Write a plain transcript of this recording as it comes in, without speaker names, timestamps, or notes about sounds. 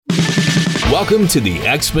Welcome to the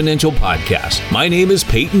Exponential Podcast. My name is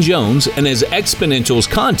Peyton Jones, and as Exponential's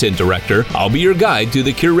content director, I'll be your guide through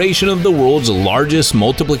the curation of the world's largest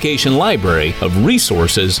multiplication library of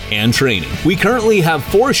resources and training. We currently have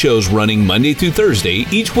 4 shows running Monday through Thursday,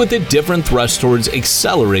 each with a different thrust towards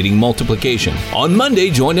accelerating multiplication. On Monday,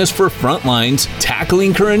 join us for Frontlines,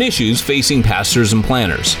 tackling current issues facing pastors and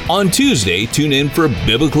planners. On Tuesday, tune in for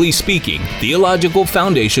Biblically Speaking, theological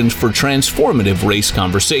foundations for transformative race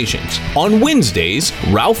conversations. On Wednesdays,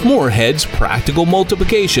 Ralph Moorhead's Practical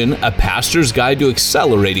Multiplication, a pastor's guide to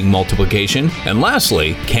accelerating multiplication. And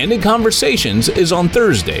lastly, Candid Conversations is on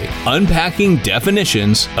Thursday, unpacking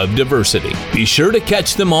definitions of diversity. Be sure to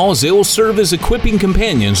catch them all as they will serve as equipping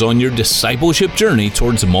companions on your discipleship journey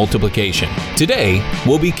towards multiplication. Today,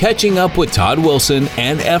 we'll be catching up with Todd Wilson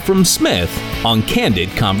and Ephraim Smith on Candid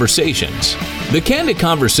Conversations. The Candid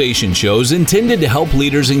Conversation show is intended to help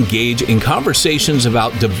leaders engage in conversations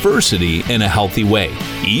about diversity in a healthy way.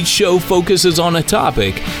 Each show focuses on a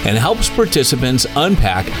topic and helps participants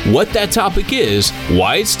unpack what that topic is,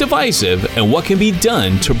 why it's divisive, and what can be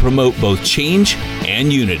done to promote both change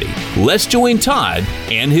and unity. Let's join Todd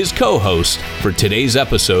and his co-host for today's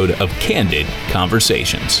episode of Candid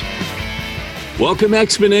Conversations. Welcome,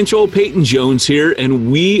 Exponential. Peyton Jones here, and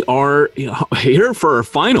we are here for our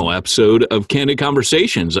final episode of Candid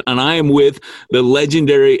Conversations. And I am with the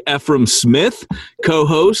legendary Ephraim Smith,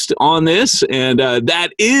 co-host on this. And that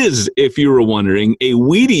is, if you were wondering, a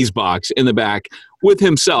Wheaties box in the back with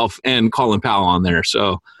himself and Colin Powell on there.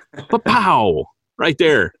 So, pow, right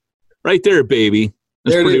there, baby.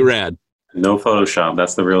 That's pretty rad. No Photoshop.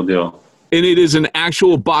 That's the real deal. And it is an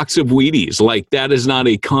actual box of Wheaties. Like, that is not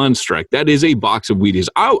a construct. That is a box of Wheaties.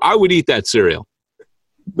 I would eat that cereal.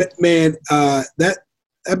 Man, that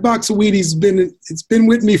box of Wheaties it's been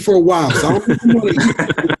with me for a while. So I don't even want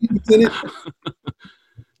to eat Wheaties in it.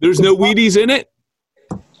 There's no Wheaties in it?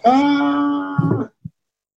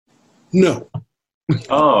 No.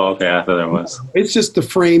 Oh, okay. I thought there was. It's just the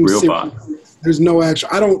frame. Real box. There's no actual.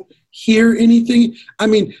 I don't hear anything. I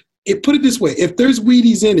mean, put it this way. If there's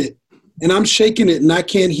Wheaties in it, and I'm shaking it and I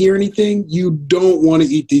can't hear anything, you don't want to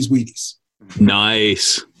eat these Wheaties.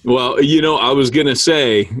 Nice. Well, I was going to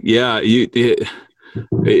say, yeah, you're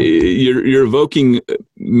evoking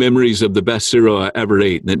memories of the best cereal I ever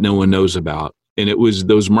ate that no one knows about. And it was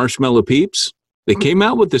those Marshmallow Peeps. They came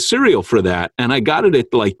out with the cereal for that, and I got it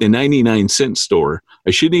at like the 99-cent store.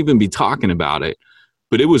 I shouldn't even be talking about it,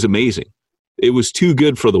 but it was amazing. It was too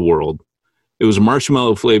good for the world. It was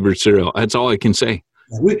marshmallow flavored cereal. That's all I can say.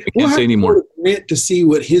 I can't say anymore. To see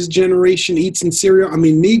what his generation eats in cereal. I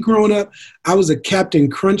mean, me growing up, I was a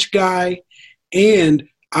Captain Crunch guy, and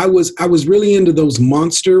I was really into those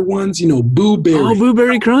monster ones. Boo Berry. Oh, Boo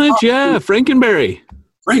Berry Crunch, yeah, Frankenberry,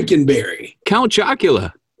 Count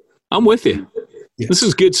Chocula. I'm with you. Yes. This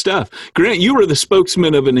is good stuff. Grant, you were the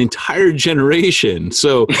spokesman of an entire generation.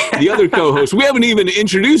 So the other co-host, we haven't even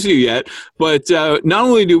introduced you yet, but not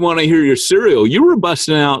only do we want to hear your cereal, you were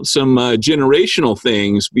busting out some generational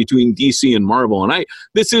things between DC and Marvel. And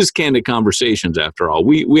this is Candid Conversations after all.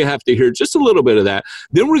 We have to hear just a little bit of that.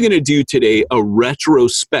 Then we're going to do today a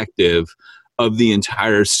retrospective of the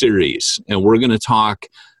entire series. And we're going to talk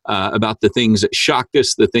about the things that shocked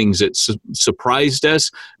us, the things that surprised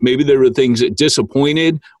us. Maybe there were things that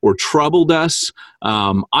disappointed or troubled us.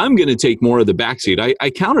 I'm going to take more of the backseat. I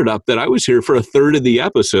counted up that I was here for a third of the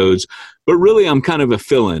episodes, but really I'm kind of a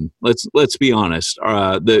fill-in. Let's be honest.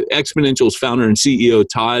 The Exponential's founder and CEO,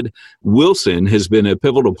 Todd Wilson, has been a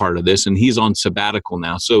pivotal part of this, and he's on sabbatical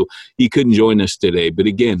now, so he couldn't join us today. But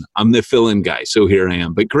again, I'm the fill-in guy, so here I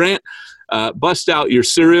am. But Grant, bust out your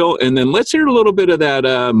cereal, and then let's hear a little bit of that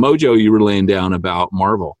mojo you were laying down about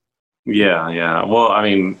Marvel. Yeah. Well, I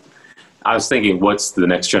mean, I was thinking, what's the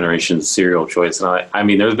next generation cereal choice? And I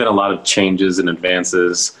mean, there's been a lot of changes and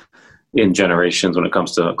advances in generations when it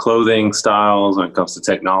comes to clothing styles, when it comes to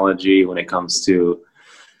technology, when it comes to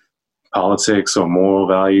politics or moral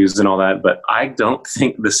values and all that. But I don't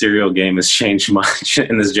think the cereal game has changed much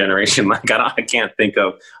in this generation. Like, I can't think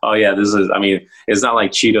of, it's not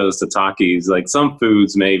like Cheetos to Takis, like some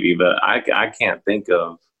foods maybe, but I can't think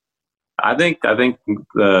of, I think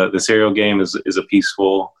the cereal game is a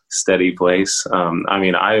peaceful, steady place.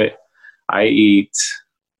 I eat,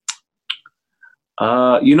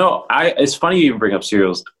 it's funny you even bring up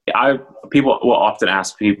cereals. People will often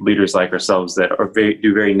ask leaders like ourselves that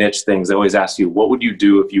do very niche things. They always ask you, what would you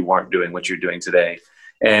do if you weren't doing what you're doing today?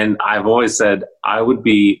 And I've always said I would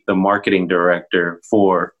be the marketing director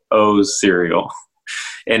for O's cereal.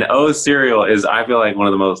 And O's cereal is, I feel like, one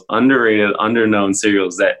of the most underrated, underknown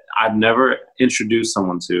cereals that I've never introduced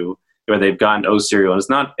someone to. where they've gotten O's cereal. And it's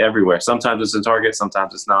not everywhere. Sometimes it's in Target,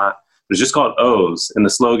 sometimes it's not. It's just called O's. And the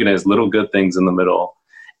slogan is little good things in the middle.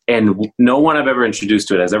 And no one I've ever introduced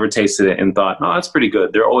to it has ever tasted it and thought, oh, that's pretty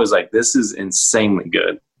good. They're always like, this is insanely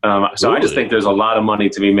good. So I just think there's a lot of money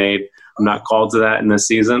to be made. I'm not called to that in this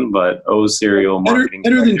season, but O's cereal marketing.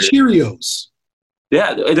 Better than Cheerios.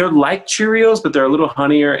 Yeah, they're like Cheerios, but they're a little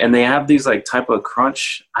honeyer, and they have these like type of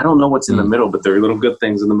crunch. I don't know what's in the middle, but they're little good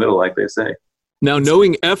things in the middle, like they say. Now,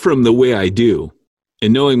 knowing Ephraim the way I do,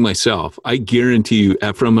 and knowing myself, I guarantee you,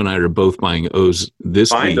 Ephraim and I are both buying O's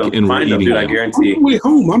this week, and we're eating them. I guarantee. On the way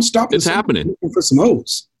home, I'm stopping. It's happening for some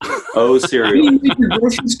O's. O's cereal. Any major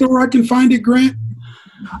grocery store I can find it, Grant?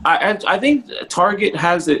 I think Target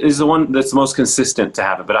is the one that's the most consistent to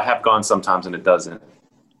have it, but I have gone sometimes and it doesn't.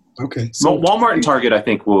 Okay. So Walmart and Target, I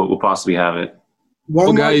think, will possibly have it.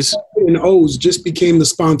 Walmart guys, and O's just became the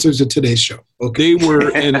sponsors of today's show. Okay. They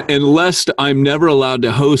were, and lest I'm never allowed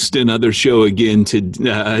to host another show again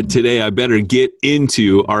today, I better get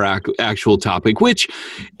into our actual topic, which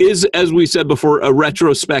is, as we said before, a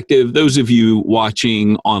retrospective. Those of you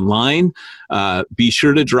watching online, be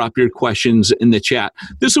sure to drop your questions in the chat.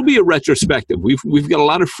 This will be a retrospective. We've got a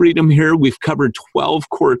lot of freedom here. We've covered 12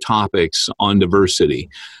 core topics on diversity.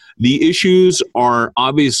 The issues are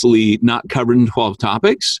obviously not covered in 12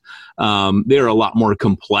 topics. They're a lot more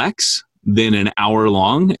complex than an hour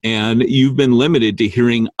long, and you've been limited to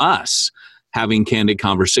hearing us having candid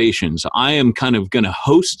conversations. I am kind of going to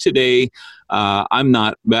host today.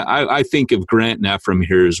 I think of Grant and Ephraim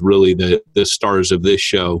here as really the stars of this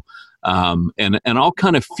show. And I'll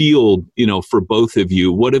kind of field, for both of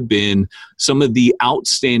you, what have been some of the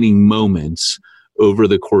outstanding moments over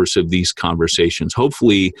the course of these conversations.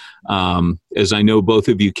 Hopefully, as I know both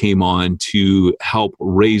of you came on to help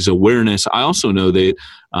raise awareness, I also know that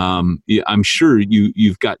I'm sure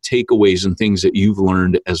you've got takeaways and things that you've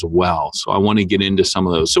learned as well. So I want to get into some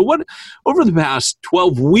of those. So what, over the past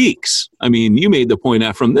 12 weeks, I mean, you made the point,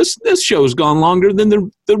 Ephraim, this show's gone longer than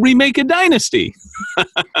the remake of Dynasty.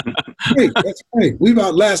 Great, that's great. We've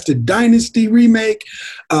outlasted Dynasty remake,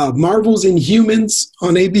 Marvel's Inhumans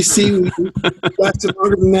on ABC. We lasted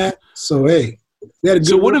longer than that. So, hey, we had a good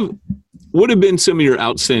So what have been some of your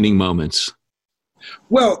outstanding moments?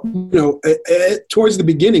 Well, towards the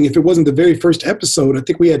beginning, if it wasn't the very first episode, I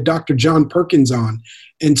think we had Dr. John Perkins on.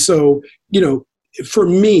 And so, for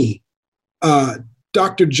me,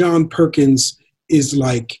 Dr. John Perkins is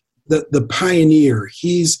like the pioneer.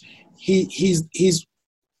 He's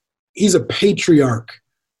a patriarch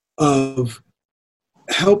of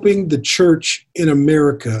helping the church in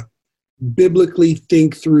America biblically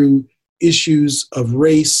think through issues of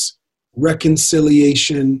race,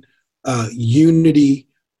 reconciliation, unity,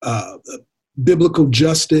 biblical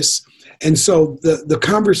justice. And so the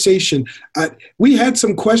conversation, we had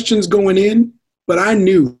some questions going in, but I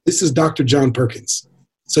knew this is Dr. John Perkins.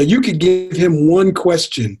 So you could give him one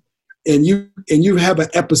question and you have an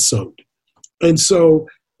episode. And so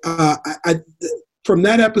from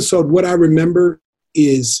that episode, what I remember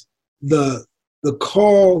is the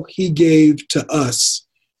call he gave to us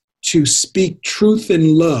to speak truth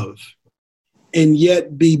in love and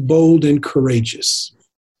yet be bold and courageous.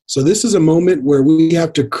 So this is a moment where we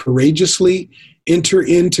have to courageously enter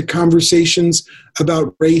into conversations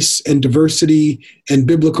about race and diversity and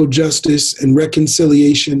biblical justice and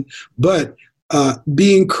reconciliation. But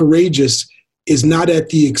being courageous is not at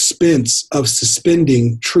the expense of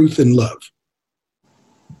suspending truth and love.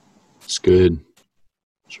 It's good.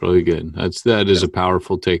 It's really good. That is a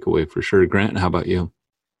powerful takeaway for sure. Grant, how about you?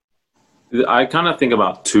 I kind of think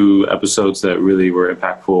about two episodes that really were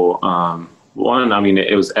impactful. One,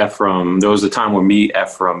 it was Ephraim. There was a time where me,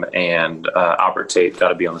 Ephraim, and Albert Tate got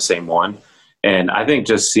to be on the same one. And I think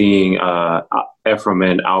just seeing Ephraim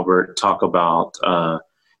and Albert talk about, I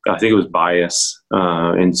think it was bias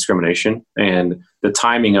and discrimination, and the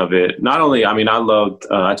timing of it. Not only, I loved,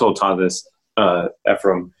 I told Todd this,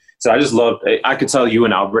 Ephraim, so I just loved, I could tell you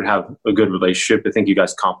and Albert have a good relationship. I think you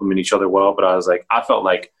guys complement each other well, but I felt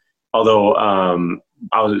like, although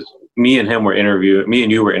me and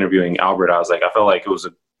you were interviewing Albert, I felt like it was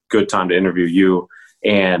a good time to interview you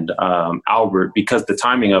and Albert, because the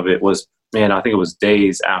timing of it was, I think it was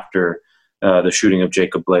days after the shooting of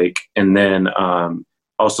Jacob Blake, and then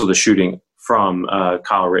also the shooting from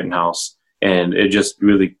Kyle Rittenhouse. And it just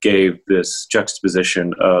really gave this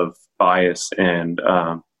juxtaposition of bias and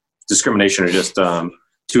discrimination, or just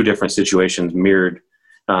two different situations mirrored,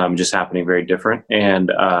 just happening very different.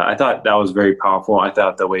 And I thought that was very powerful. I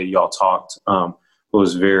thought the way y'all talked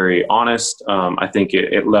was very honest. I think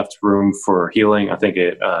it left room for healing. I think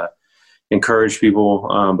it encouraged people,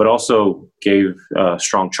 but also gave a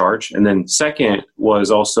strong charge. And then second was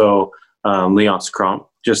also Leonce Crump.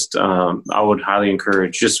 Just I would highly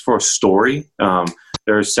encourage, just for a story.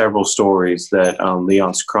 There are several stories that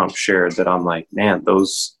Leonce Crump shared that I'm like, man,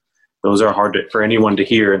 those are hard for anyone to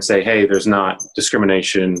hear and say, hey, there's not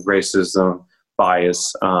discrimination, racism,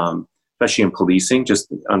 bias, especially in policing.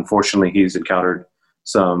 Just unfortunately, he's encountered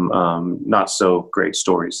some not so great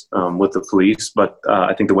stories with the police, but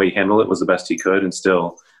I think the way he handled it was the best he could, and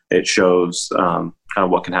still it shows kind of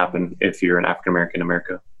what can happen if you're an African American in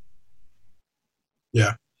America.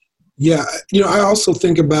 Yeah. I also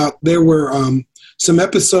think about, there were some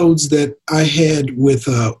episodes that I had with,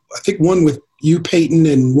 I think one with you, Peyton,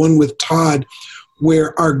 and one with Todd,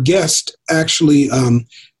 where our guest actually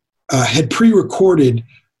had pre-recorded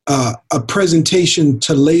a presentation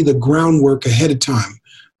to lay the groundwork ahead of time.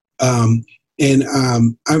 I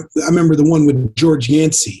remember the one with George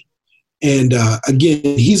Yancey. And again,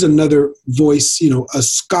 he's another voice, a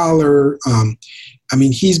scholar.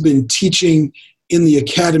 He's been teaching in the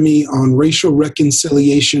academy on racial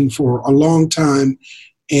reconciliation for a long time.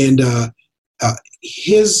 And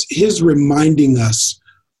his reminding us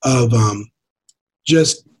of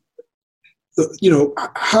just,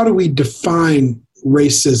 how do we define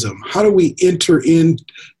racism? How do we enter in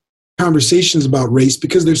conversations about race?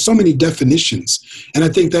 Because there's so many definitions. And I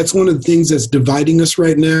think that's one of the things that's dividing us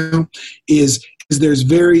right now is there's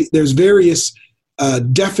various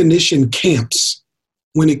definition camps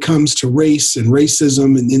when it comes to race and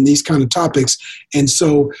racism and these kind of topics. And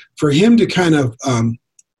so for him to kind of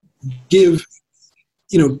give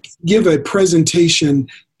a presentation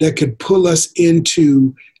that could pull us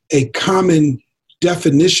into a common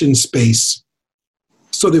definition space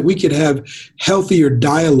so that we could have healthier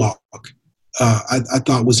dialogue, I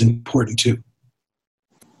thought was important too.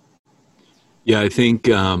 Yeah, I think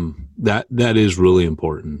that is really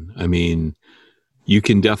important. I mean, you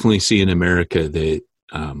can definitely see in America that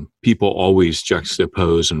people always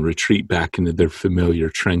juxtapose and retreat back into their familiar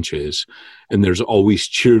trenches. And there's always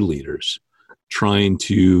cheerleaders trying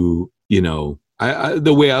to,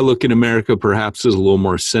 the way I look at America perhaps is a little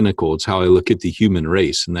more cynical. It's how I look at the human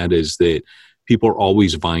race. And that is that people are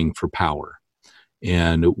always vying for power.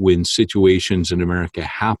 And when situations in America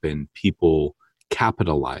happen, people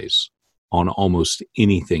capitalize on almost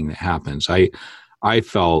anything that happens. I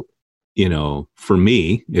felt, for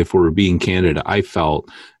me, if we're being candid, I felt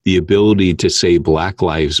the ability to say Black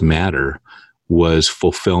Lives Matter was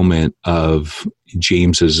fulfillment of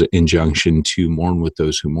James's injunction to mourn with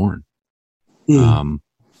those who mourn. And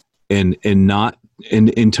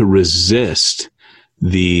to resist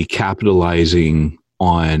the capitalizing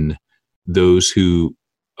on those who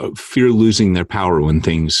fear losing their power when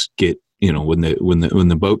things get, when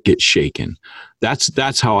the boat gets shaken.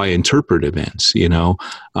 That's how I interpret events.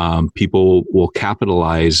 People will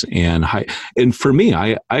capitalize and for me,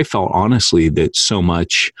 I felt honestly that so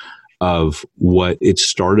much of what it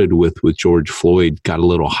started with George Floyd got a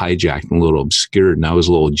little hijacked and a little obscured, and I was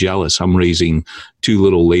a little jealous. I'm raising two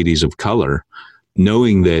little ladies of color,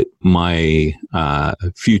 knowing that my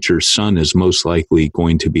future son is most likely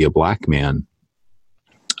going to be a Black man,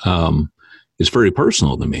 is very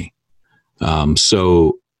personal to me. My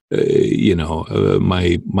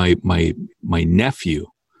nephew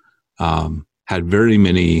had very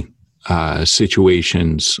many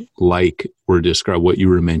situations like were described, what you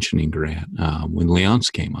were mentioning, Grant, when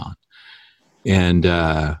Leonce came on. And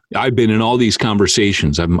I've been in all these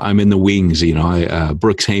conversations. I'm in the wings.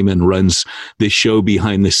 Brooks Heyman runs this show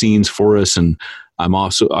behind the scenes for us, and I'm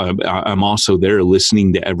also there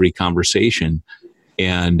listening to every conversation.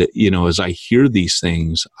 And as I hear these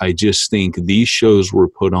things, I just think these shows were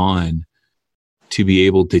put on to be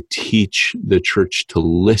able to teach the church to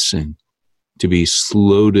listen, to be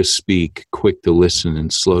slow to speak, quick to listen,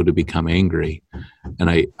 and slow to become angry. And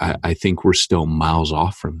I think we're still miles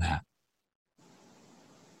off from that.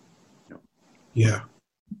 Yeah.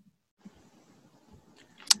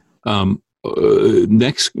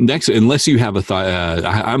 Next, unless you have a thought,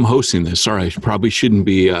 I'm hosting this. Sorry, I probably shouldn't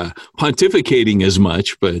be pontificating as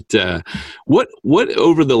much. But what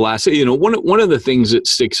over the last, one of the things that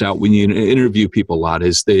sticks out when you interview people a lot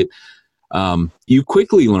is that you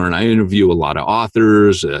quickly learn. I interview a lot of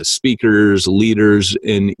authors, speakers, leaders,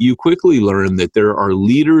 and you quickly learn that there are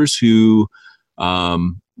leaders who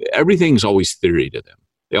everything's always theory to them.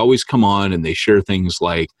 They always come on and they share things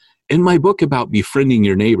like, in my book about befriending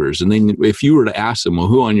your neighbors. And then if you were to ask them, well,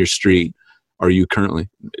 who on your street are you currently,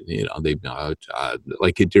 they've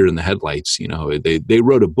like a deer in the headlights, they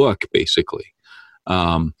wrote a book basically.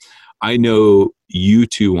 I know you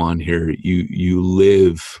two on here, you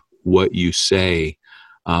live what you say.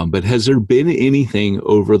 But has there been anything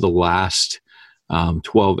over the last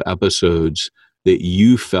 12 episodes that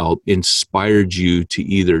you felt inspired you to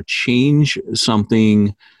either change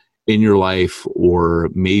something in your life, or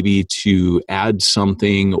maybe to add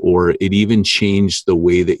something, or it even changed the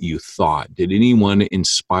way that you thought? Did anyone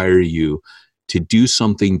inspire you to do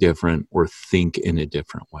something different or think in a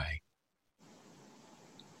different way?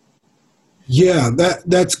 Yeah,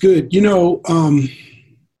 that's good.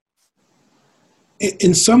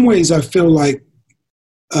 In some ways, I feel like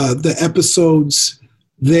the episodes,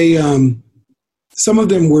 some of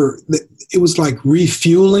them it was like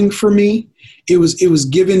refueling for me. It was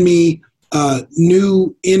giving me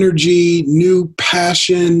new energy, new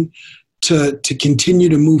passion to continue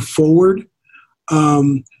to move forward.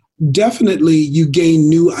 Definitely, you gain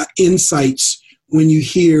new insights when you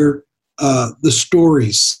hear the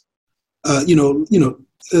stories. As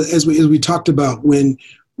we talked about, when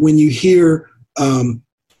you hear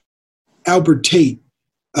Albert Tate,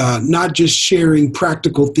 not just sharing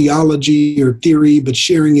practical theology or theory, but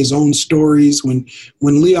sharing his own stories. When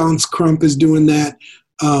Leonce Crump is doing that,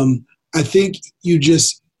 I think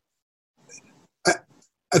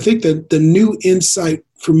I think that the new insight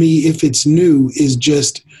for me, if it's new, is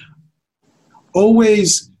just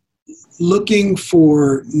always looking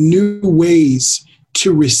for new ways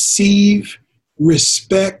to receive,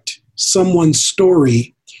 respect someone's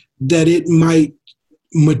story, that it might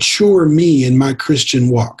mature me in my Christian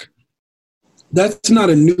walk. That's not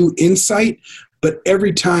a new insight, but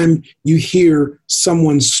every time you hear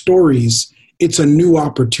someone's stories, it's a new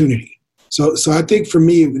opportunity. So I think for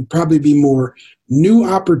me, it would probably be more new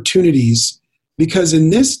opportunities, because in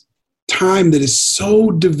this time that is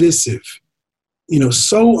so divisive,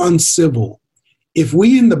 so uncivil, if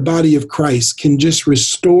we in the body of Christ can just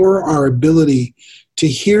restore our ability to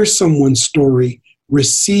hear someone's story,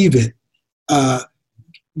 receive it,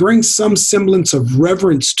 bring some semblance of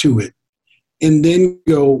reverence to it, and then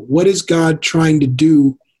go, what is God trying to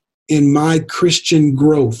do in my Christian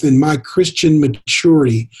growth, in my Christian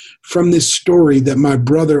maturity from this story that my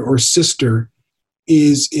brother or sister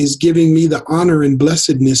is giving me the honor and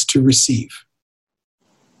blessedness to receive?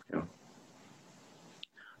 Yeah.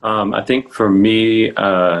 I think for me,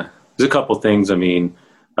 there's a couple things. I mean,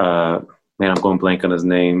 I'm going blank on his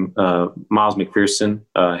name. Miles McPherson,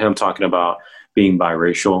 him talking about being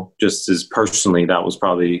biracial, just as personally, that was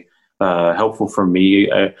probably helpful for me.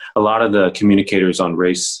 A lot of the communicators on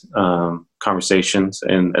race conversations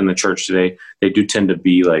in the church today, they do tend to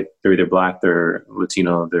be like, they're either Black, they're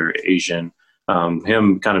Latino, they're Asian.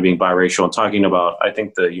 Him kind of being biracial and talking about, I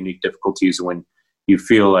think, the unique difficulties when you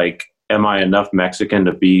feel like, am I enough Mexican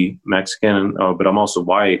to be Mexican? Oh, but I'm also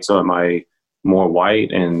white, so am I more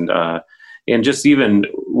white? And just even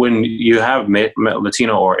when you have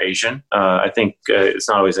Latino or Asian, I think it's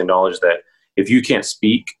not always acknowledged that if you can't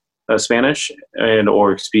speak Spanish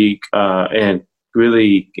or speak and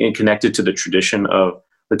really connected to the tradition of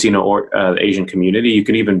Latino or Asian community, you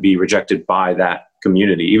can even be rejected by that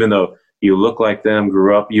community, even though you look like them,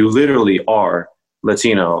 grew up, you literally are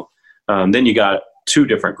Latino. Then you got two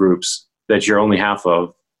different groups that you're only half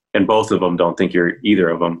of, and both of them don't think you're either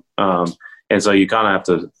of them. And so you kind of have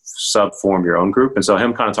to subform your own group. And so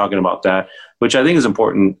him kind of talking about that, which I think is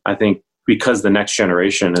important, I think, because the next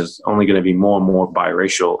generation is only going to be more and more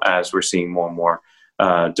biracial as we're seeing more and more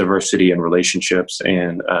diversity in relationships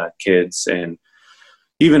and kids and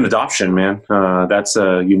even adoption, man. That's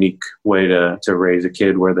a unique way to raise a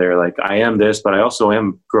kid where they're like, I am this, but I also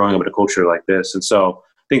am growing up in a culture like this. And so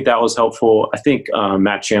I think that was helpful. I think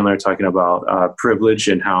Matt Chandler talking about privilege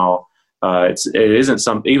and how it isn't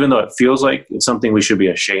something, even though it feels like it's something we should be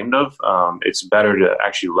ashamed of, it's better to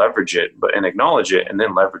actually leverage it and acknowledge it and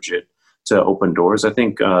then leverage it to open doors. I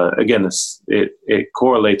think, again, it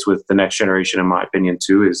correlates with the next generation, in my opinion,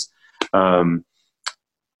 too, is I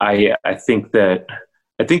think the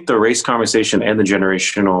race conversation and the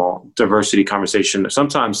generational diversity conversation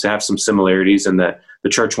sometimes have some similarities in that the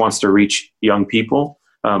church wants to reach young people,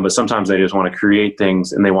 but sometimes they just want to create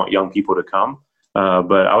things and they want young people to come.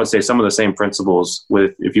 But I would say some of the same principles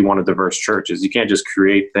with, if you want a diverse church, is you can't just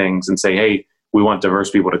create things and say, hey, we want diverse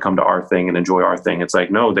people to come to our thing and enjoy our thing. It's like,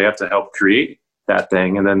 no, they have to help create that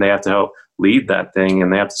thing, and then they have to help lead that thing,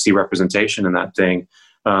 and they have to see representation in that thing.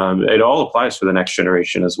 It all applies for the next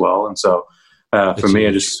generation as well. And so for me,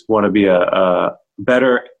 I just want to be a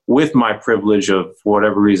better, with my privilege of, for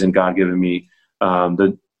whatever reason, God given me,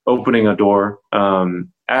 the opening a door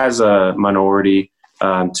as a minority,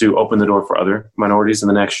 to open the door for other minorities in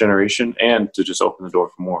the next generation, and to just open the door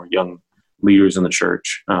for more young leaders in the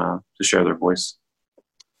church to share their voice.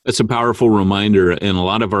 That's a powerful reminder. And a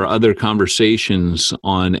lot of our other conversations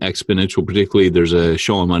on Exponential, particularly, there's a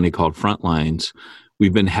show on Monday called Frontlines.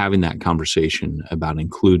 We've been having that conversation about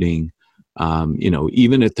including,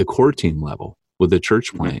 even at the core team level with the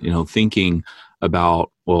church plant, thinking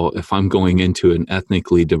about, well, if I'm going into an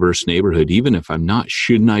ethnically diverse neighborhood, even if I'm not,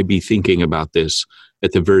 shouldn't I be thinking about this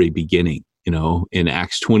at the very beginning? In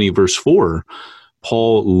Acts 20, verse 4,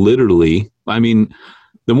 Paul literally,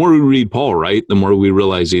 the more we read Paul, right, the more we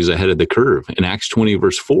realize he's ahead of the curve. In Acts 20,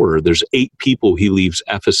 verse 4, there's 8 people he leaves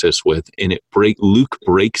Ephesus with, and Luke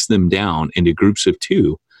breaks them down into groups of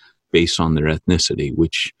 2 based on their ethnicity,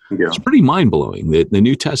 which is pretty mind-blowing. The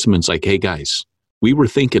New Testament's like, hey, guys, we were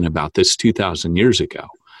thinking about this 2,000 years ago,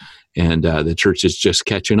 and the church is just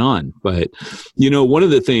catching on. But, one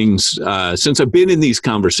of the things, since I've been in these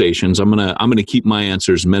conversations, I'm gonna keep my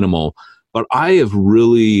answers minimal, but I have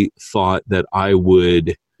really thought that I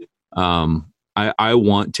would, I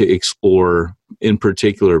want to explore, in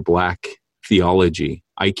particular, Black theology.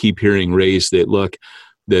 I keep hearing raised that, look,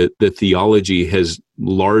 the theology has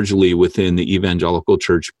largely within the evangelical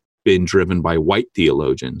church been driven by white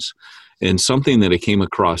theologians. And something that I came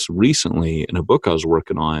across recently in a book I was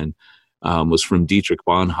working on was from Dietrich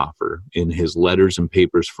Bonhoeffer in his Letters and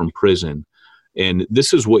Papers from Prison. And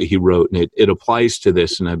this is what he wrote, and it applies to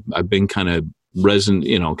this. And I've been kind of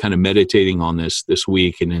kind of meditating on this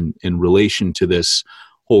week, and in relation to this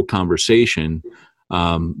whole conversation,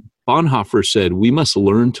 Bonhoeffer said, we must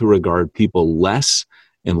learn to regard people less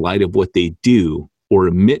in light of what they do or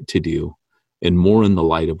omit to do, and more in the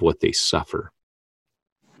light of what they suffer.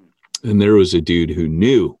 And there was a dude who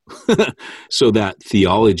knew. So that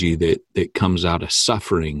theology that comes out of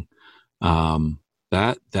suffering,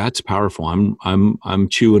 that's powerful. I'm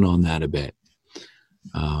chewing on that a bit.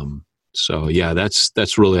 So yeah,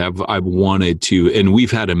 that's really, I've wanted to, and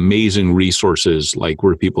we've had amazing resources like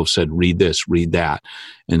where people have said, read this, read that.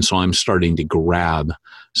 And so I'm starting to grab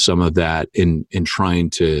some of that in trying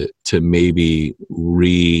to maybe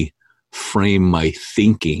reframe my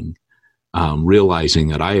thinking, realizing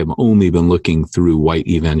that I have only been looking through white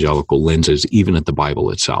evangelical lenses, even at the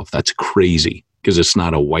Bible itself. That's crazy because it's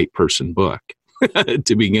not a white person book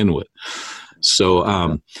to begin with.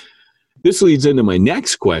 So this leads into my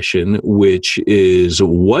next question, which is,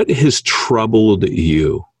 what has troubled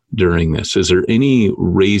you during this? Is there any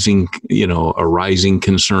arising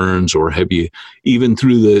concerns, or have you, even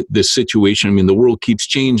through the situation, the world keeps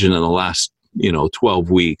changing in the last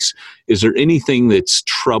 12 weeks. Is there anything that's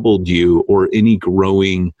troubled you, or any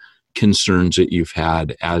growing concerns that you've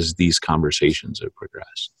had as these conversations have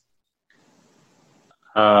progressed?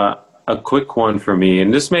 A quick one for me,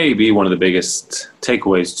 and this may be one of the biggest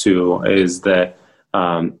takeaways too, is that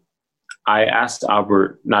I asked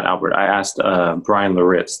Brian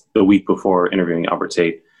Loritz the week before interviewing Albert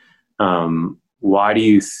Tate, why do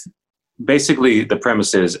you basically the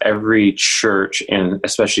premise is every church, and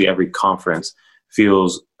especially every conference,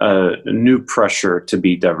 feels a new pressure to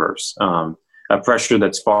be diverse, a pressure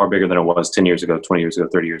that's far bigger than it was 10 years ago, 20 years ago,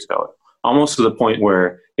 30 years ago, almost to the point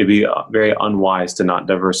where it'd be very unwise to not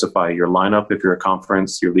diversify your lineup if you're a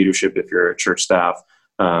conference, your leadership if you're a church staff.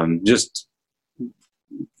 It would just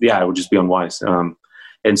be unwise.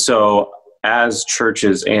 And so as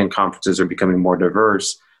churches and conferences are becoming more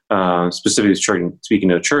diverse, specifically speaking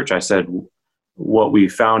to the church, I said, what we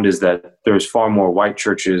found is that there's far more white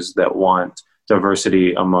churches that want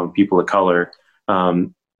diversity among people of color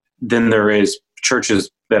than there is churches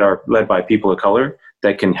that are led by people of color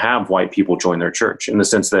that can have white people join their church, in the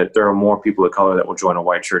sense that there are more people of color that will join a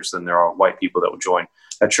white church than there are white people that will join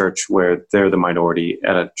a church where they're the minority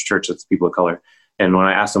at a church that's people of color. And when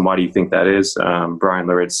I asked him, why do you think that is? Brian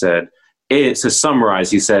Loritz said, to summarize,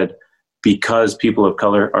 he said, because people of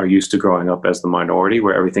color are used to growing up as the minority,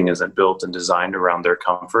 where everything isn't built and designed around their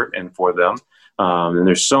comfort and for them. And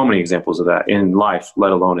there's so many examples of that in life,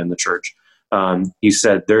 let alone in the church. He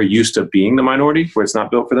said they're used to being the minority where it's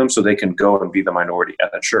not built for them, so they can go and be the minority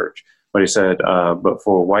at the church. But he said, but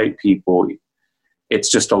for white people,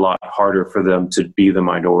 it's just a lot harder for them to be the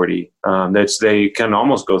minority. They can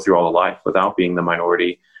almost go through all of life without being the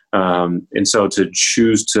minority. And so to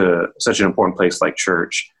choose to such an important place like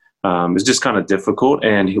church is just kind of difficult.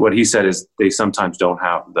 And what he said is they sometimes don't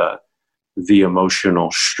have the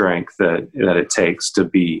emotional strength that it takes to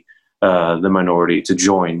be the minority, to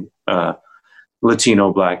join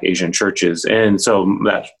Latino, Black, Asian churches. And so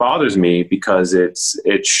that bothers me because it's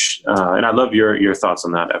and I love your thoughts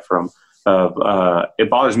on that, Ephraim. It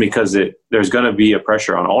bothers me because there's going to be a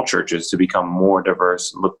pressure on all churches to become more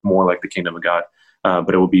diverse, look more like the kingdom of God.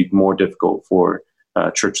 But it will be more difficult for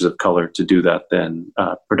churches of color to do that than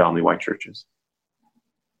predominantly white churches.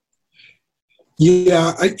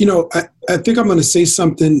 Yeah, I think I'm going to say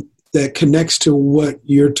something that connects to what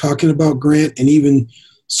you're talking about, Grant, and even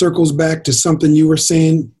circles back to something you were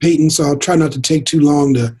saying, Peyton. So I'll try not to take too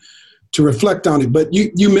long to reflect on it. But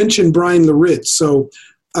you mentioned Bryan Loritts, so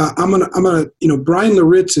I'm gonna Bryan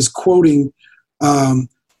Loritts is quoting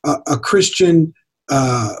a Christian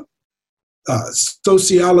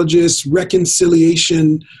sociologist,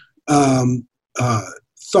 reconciliation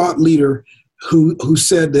thought leader who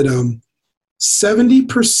said that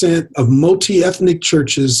 70% of multi-ethnic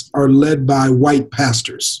churches are led by white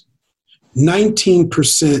pastors,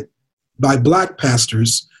 19% by black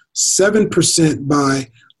pastors, 7%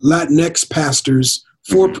 by Latinx pastors,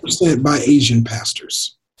 4% by Asian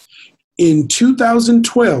pastors. In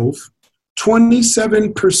 2012,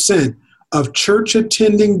 27% of church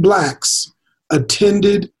attending blacks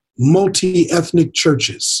attended multi-ethnic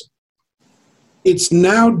churches. It's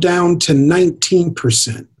now down to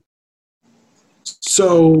 19%.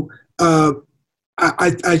 So I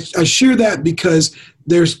share that because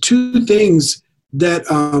there's two things that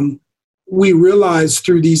we realized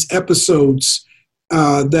through these episodes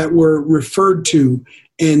that were referred to.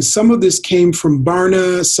 And some of this came from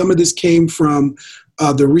Barna, some of this came from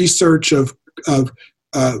the research of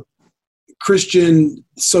Christian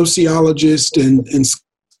sociologist and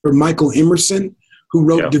Michael Emerson, who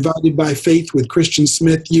wrote Divided by Faith with Christian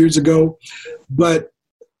Smith years ago. But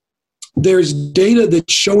there's data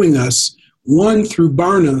that's showing us, one through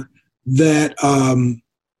Barna, that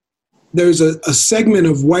there's a segment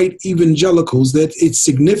of white evangelicals that it's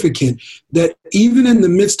significant that even in the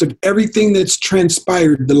midst of everything that's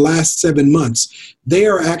transpired the last 7 months, they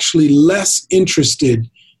are actually less interested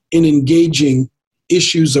in engaging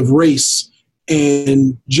issues of race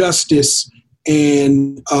and justice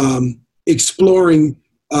and exploring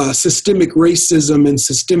systemic racism and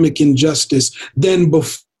systemic injustice than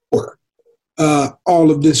before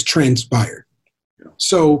all of this transpired.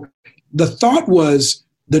 So the thought was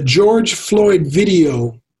the George Floyd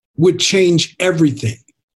video would change everything,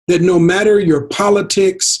 that no matter your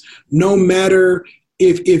politics, no matter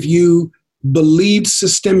if you believed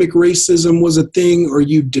systemic racism was a thing or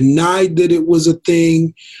you denied that it was a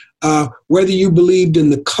thing, whether you believed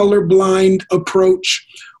in the colorblind approach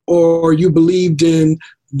or you believed in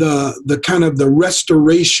the kind of the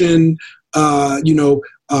restoration,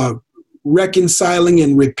 reconciling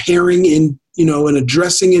and repairing and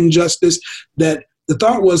addressing injustice, that the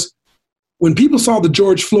thought was when people saw the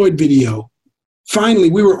George Floyd video, finally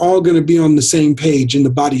we were all going to be on the same page in the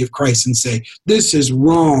body of Christ and say, this is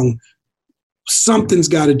wrong. Something's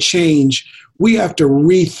got to change. We have to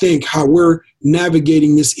rethink how we're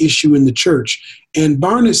navigating this issue in the church. And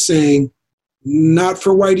Barna is saying, not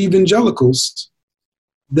for white evangelicals,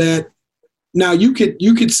 that now you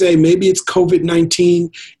could say maybe it's COVID-19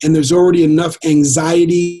 and there's already enough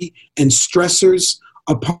anxiety and stressors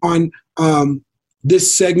upon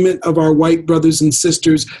this segment of our white brothers and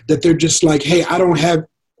sisters that they're just like, hey, I don't have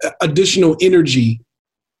additional energy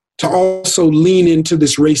to also lean into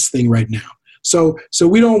this race thing right now. So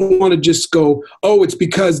we don't want to just go, oh, it's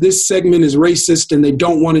because this segment is racist and they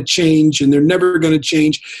don't want to change and they're never going to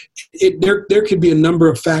change. There could be a number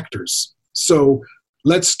of factors. So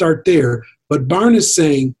let's start there. But Barna is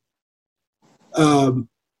saying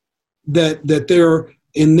that there,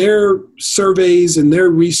 in their surveys and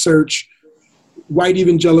their research, white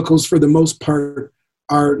evangelicals, for the most part,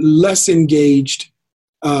 are less engaged,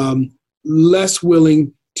 less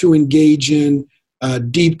willing to engage in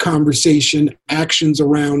deep conversation, actions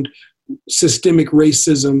around systemic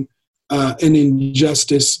racism and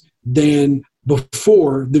injustice than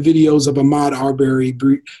before the videos of Ahmaud Arbery,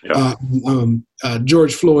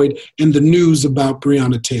 George Floyd, and the news about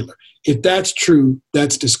Breonna Taylor. If that's true,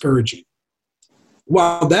 that's discouraging.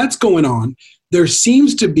 While that's going on, there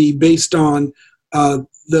seems to be, based on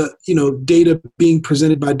the data being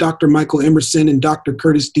presented by Dr. Michael Emerson and Dr.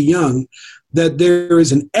 Curtis DeYoung, that there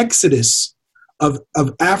is an exodus of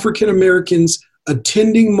African Americans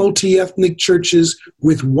attending multi-ethnic churches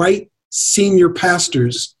with white senior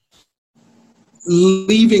pastors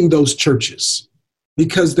leaving those churches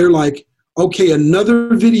because they're like, okay,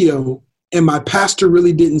 another video and my pastor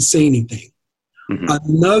really didn't say anything. Mm-hmm.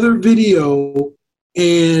 Another video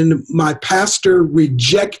and my pastor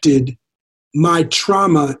rejected my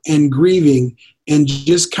trauma and grieving and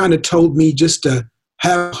just kind of told me just to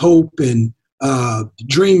have hope and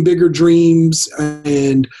dream bigger dreams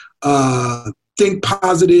and think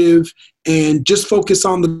positive and just focus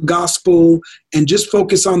on the gospel and just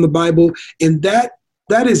focus on the Bible. And that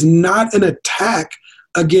is not an attack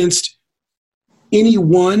against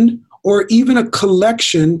anyone or even a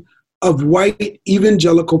collection of white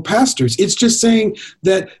evangelical pastors. It's just saying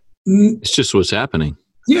that. It's just what's happening.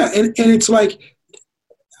 Yeah. And it's like,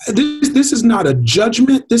 this is not a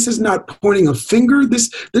judgment. This is not pointing a finger.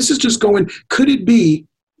 This is just going, could it be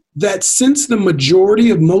that since the majority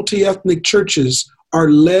of multi-ethnic churches are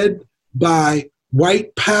led by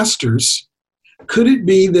white pastors, could it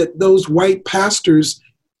be that those white pastors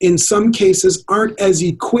in some cases aren't as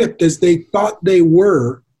equipped as they thought they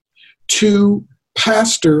were to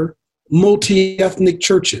pastor multi-ethnic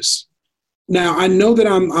churches? Now, I know that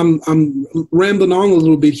I'm rambling on a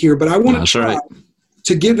little bit here, but I want to try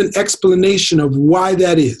to give an explanation of why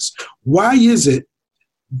that is. Why is it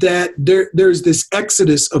that there's this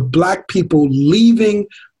exodus of Black people leaving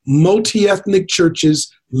multi-ethnic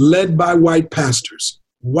churches led by white pastors?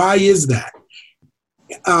 Why is that?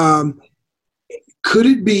 Could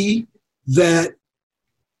it be that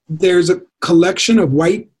there's a collection of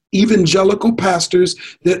white evangelical pastors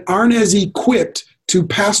that aren't as equipped to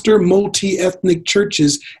pastor multi-ethnic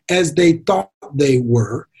churches as they thought they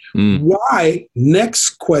were? Why,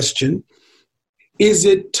 next question, is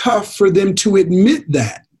it tough for them to admit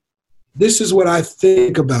that? This is what I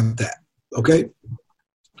think about that, okay?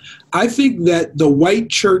 I think that the white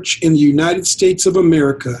church in the United States of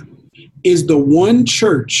America is the one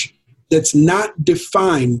church that's not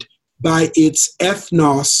defined by its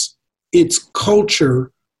ethnos, its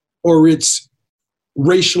culture, or its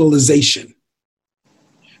racialization.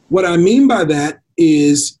 What I mean by that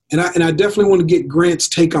is, and I definitely want to get Grant's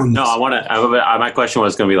take on this. No, my question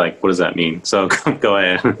was going to be like, what does that mean? So go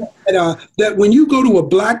ahead. That when you go to a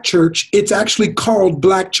Black church, it's actually called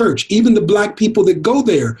Black church. Even the Black people that go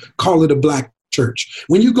there call it a Black church.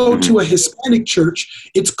 When you go to a Hispanic church,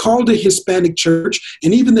 it's called a Hispanic church.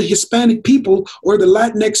 And even the Hispanic people or the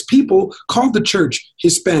Latinx people call the church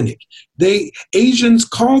Hispanic. Asians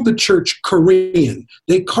call the church Korean.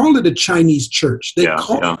 They call it a Chinese church.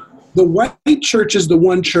 The white church is the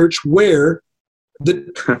one church where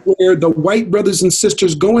the white brothers and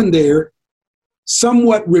sisters go in there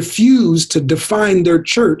somewhat refuse to define their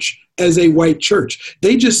church as a white church.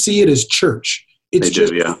 They just see it as church.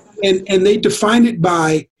 And they define it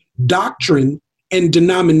by doctrine and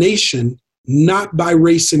denomination, not by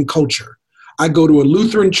race and culture. I go to a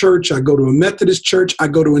Lutheran church, I go to a Methodist church, I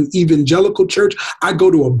go to an evangelical church, I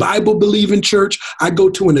go to a Bible-believing church, I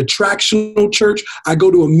go to an attractional church, I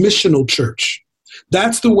go to a missional church.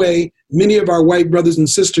 That's the way many of our white brothers and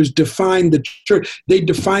sisters define the church. They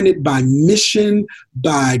define it by mission,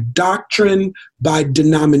 by doctrine, by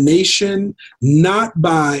denomination, not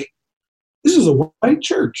by, this is a white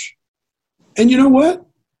church. And you know what?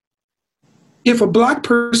 If a Black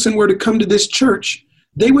person were to come to this church,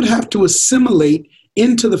 they would have to assimilate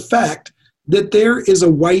into the fact that there is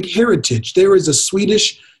a white heritage. There is a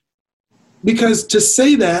Swedish, because to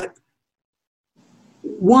say that,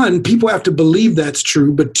 one, people have to believe that's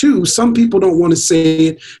true, but two, some people don't want to say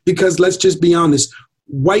it because, let's just be honest,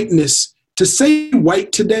 whiteness, to say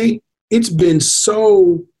white today, it's been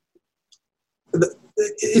so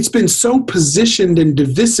positioned in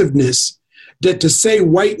divisiveness that to say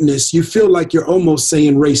whiteness, you feel like you're almost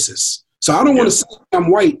saying racist. So I don't want to say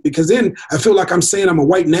I'm white because then I feel like I'm saying I'm a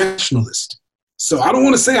white nationalist. So I don't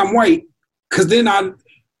want to say I'm white because then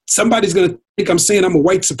somebody's going to think I'm saying I'm a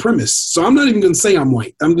white supremacist. So I'm not even going to say I'm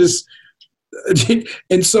white. I'm just,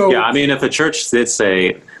 and so. Yeah, I mean, if a church did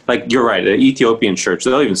say, like, you're right, the Ethiopian church,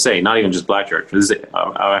 they'll even say, not even just Black church.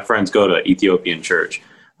 My friends go to Ethiopian church.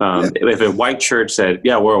 If a white church said,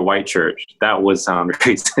 yeah, we're a white church, that would sound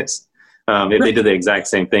racist. They did the exact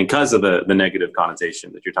same thing because of the negative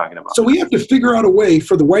connotation that you're talking about. So we have to figure out a way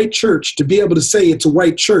for the white church to be able to say it's a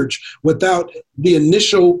white church without the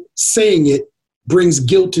initial saying it brings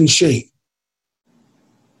guilt and shame.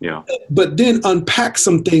 Yeah. But then unpack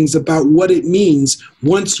some things about what it means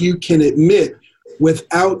once you can admit,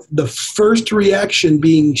 without the first reaction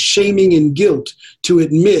being shaming and guilt, to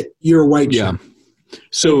admit you're a white church.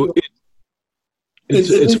 So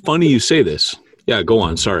it's funny you say this. Yeah, go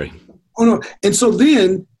on. Sorry. Oh, no. And so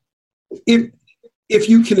then if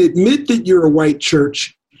you can admit that you're a white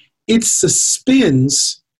church, it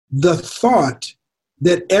suspends the thought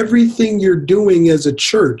that everything you're doing as a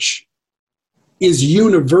church is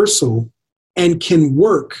universal and can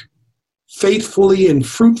work faithfully and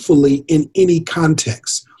fruitfully in any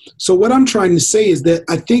context. So what I'm trying to say is that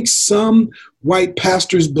I think some white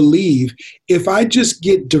pastors believe if I just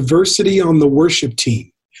get diversity on the worship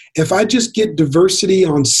team, if I just get diversity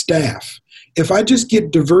on staff, if I just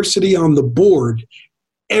get diversity on the board,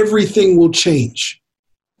 everything will change.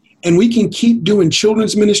 And we can keep doing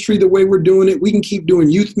children's ministry the way we're doing it. We can keep doing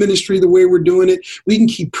youth ministry the way we're doing it. We can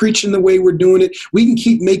keep preaching the way we're doing it. We can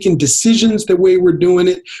keep making decisions the way we're doing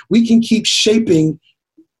it. We can keep shaping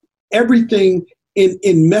everything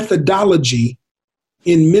in methodology,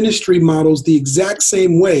 in ministry models the exact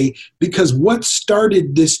same way, because what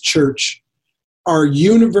started this church are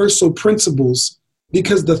universal principles.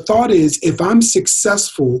 Because the thought is, if I'm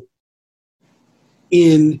successful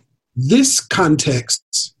in this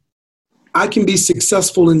context, I can be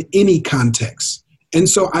successful in any context. And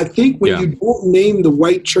so I think when you don't name the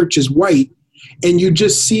white church as white and you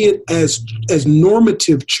just see it as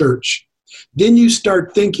normative church, then you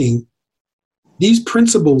start thinking these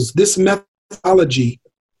principles, this methodology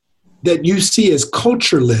that you see as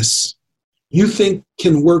cultureless, you think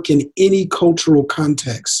can work in any cultural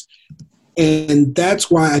context. And that's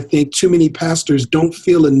why I think too many pastors don't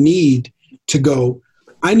feel a need to go,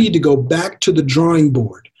 I need to go back to the drawing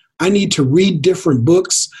board. I need to read different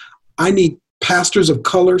books. I need pastors of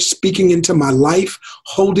color speaking into my life,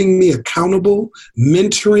 holding me accountable,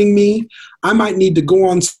 mentoring me. I might need to go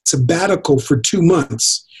on sabbatical for 2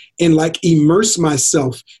 months and immerse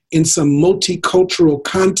myself in some multicultural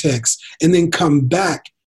context and then come back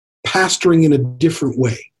pastoring in a different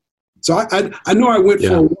way. So I know I went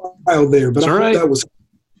for a while there, but I thought that was...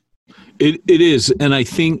 It is. And I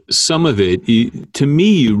think some of it, to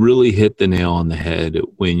me, you really hit the nail on the head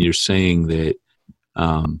when you're saying that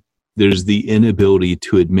there's the inability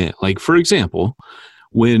to admit. Like, for example,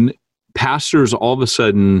 when pastors all of a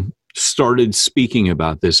sudden started speaking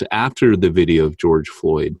about this after the video of George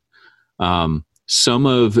Floyd, some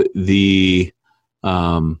of the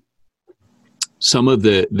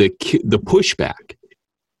pushback,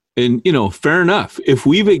 and, fair enough. If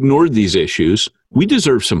we've ignored these issues, we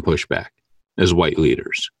deserve some pushback as white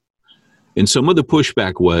leaders. And some of the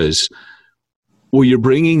pushback was, well, you're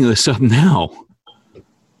bringing this up now,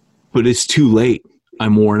 but it's too late.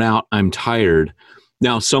 I'm worn out. I'm tired.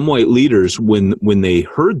 Now, some white leaders, when they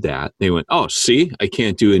heard that, they went, oh, see, I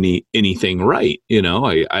can't do anything right.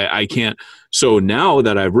 I can't. So now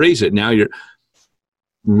that I've raised it, now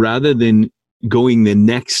rather than going the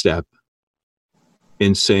next step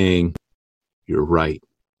and saying, you're right,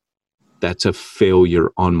 that's a failure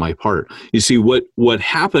on my part. You see, what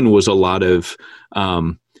happened was a lot of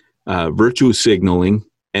virtue signaling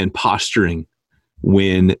and posturing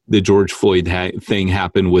when the George Floyd thing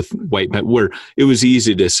happened with white, where it was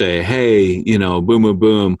easy to say, hey, boom, boom,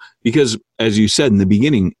 boom. Because as you said in the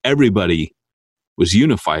beginning, everybody was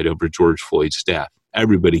unified over George Floyd's death.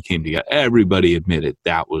 Everybody came together. Everybody admitted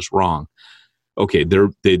that was wrong. Okay,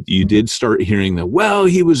 you did start hearing that, well,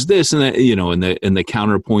 he was this and that, and the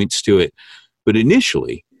counterpoints to it. But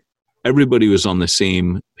initially, everybody was on the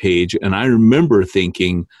same page. And I remember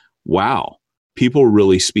thinking, wow, people were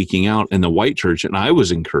really speaking out in the white church. And I was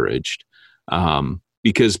encouraged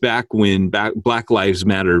because back when Black Lives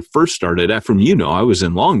Matter first started, Ephraim, I was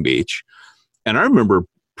in Long Beach. And I remember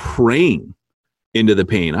praying into the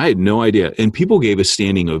pain. I had no idea. And people gave a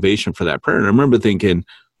standing ovation for that prayer. And I remember thinking,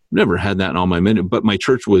 never had that in all my minute, but my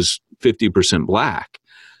church was 50% Black.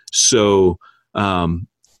 So,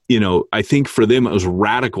 I think for them, it was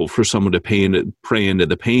radical for someone to pray into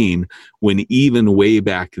the pain when even way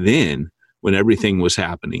back then, when everything was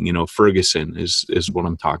happening, Ferguson is what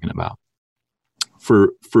I'm talking about.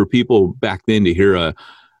 For people back then to hear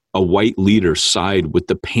a white leader side with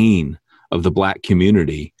the pain of the Black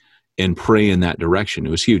community and pray in that direction, it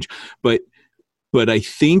was huge. But I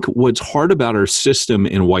think what's hard about our system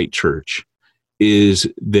in white church is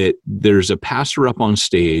that there's a pastor up on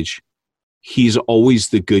stage. He's always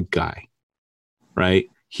the good guy, right?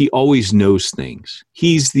 He always knows things.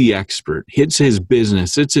 He's the expert. It's his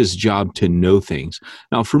business. It's his job to know things.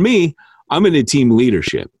 Now, for me, I'm in a team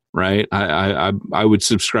leadership, right? I would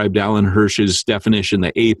subscribe to Alan Hirsch's definition,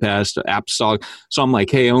 the APEST, apostolic. So I'm like,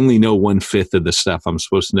 hey, I only know 1/5 of the stuff I'm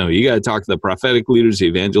supposed to know. You got to talk to the prophetic leaders, the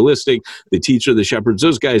evangelistic, the teacher, the shepherds.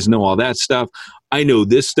 Those guys know all that stuff. I know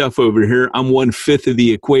this stuff over here. I'm 1/5 of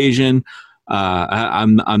the equation.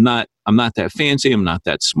 I'm not that fancy. I'm not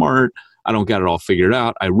that smart. I don't got it all figured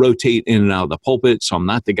out. I rotate in and out of the pulpit, so I'm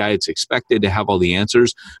not the guy that's expected to have all the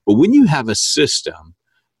answers. But when you have a system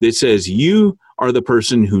that says you are the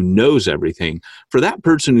person who knows everything, for that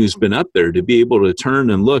person who's been up there to be able to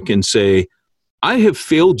turn and look and say, I have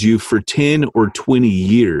failed you for 10 or 20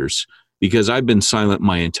 years because I've been silent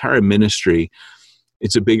my entire ministry,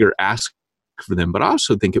 it's a bigger ask for them. But I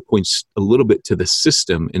also think it points a little bit to the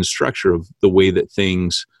system and structure of the way that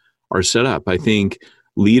things are set up. I think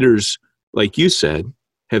leaders, like you said,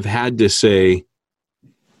 have had to say,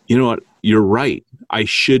 you know what, you're right. I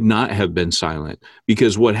should not have been silent,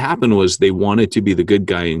 because what happened was they wanted to be the good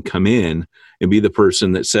guy and come in and be the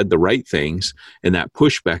person that said the right things. And that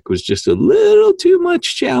pushback was just a little too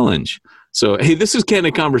much challenge. So, hey, this is kind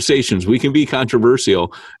of conversations. We can be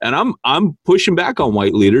controversial. And I'm pushing back on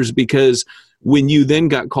white leaders, because when you then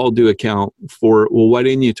got called to account for, well, why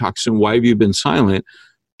didn't you talk to them? Why have you been silent?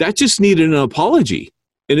 That just needed an apology,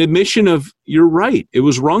 an admission of, you're right, it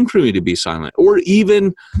was wrong for me to be silent. Or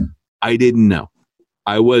even, I didn't know.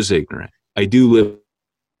 I was ignorant. I do live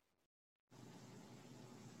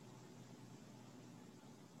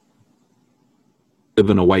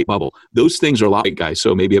in a white bubble. Those things are a lot, guys.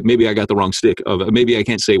 So maybe I got the wrong stick of, maybe I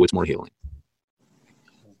can't say what's more healing.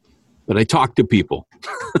 But I talk to people.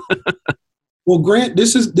 Well, Grant,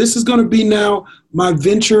 this is going to be now my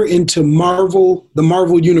venture into Marvel, the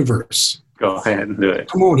Marvel universe. Go ahead and do it.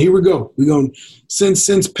 Come on, here we go. We're going,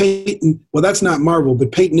 since Peyton, well, that's not Marvel,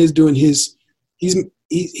 but Peyton is doing his. He's on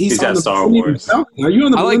got the Star Wars. Are you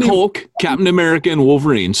on the? I like Hulk, Captain America, and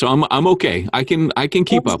Wolverine, so I'm okay. I can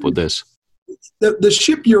keep up with this. The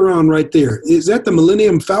ship you're on right there, is that the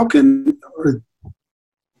Millennium Falcon? Or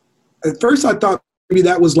at first I thought maybe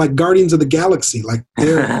that was like Guardians of the Galaxy, like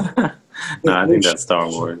there. No, I think that's Star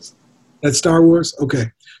Wars. That's Star Wars?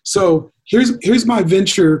 Okay. So here's my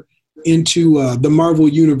venture into the Marvel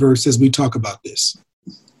universe as we talk about this.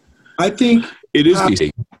 I think it is DC.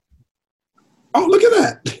 Oh, look at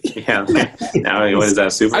that. Yeah. Now, what is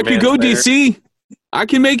that, Superman? I could go there? DC. I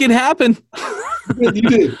can make it happen. You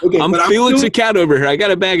did. Okay, I'm Felix the cat over here. I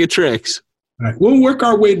got a bag of tricks. All right. We'll work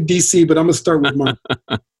our way to DC, but I'm going to start with Marvel.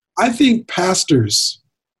 I think pastors,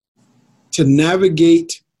 to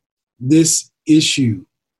navigate this issue,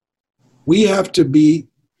 we have to be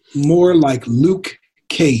more like Luke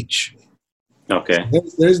Cage. Okay.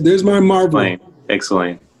 There's my Marvel.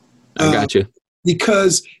 Explain. I got you.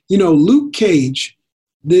 Because, Luke Cage,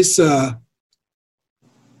 this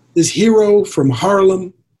hero from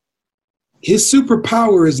Harlem, his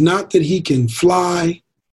superpower is not that he can fly.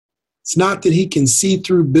 It's not that he can see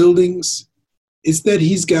through buildings. It's that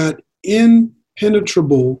he's got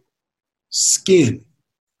impenetrable skin.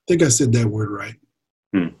 I think I said that word right.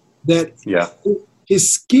 That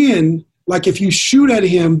his skin, like if you shoot at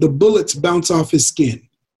him, the bullets bounce off his skin.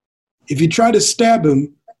 If you try to stab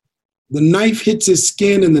him, the knife hits his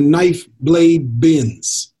skin and the knife blade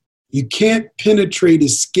bends. You can't penetrate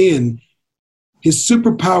his skin. His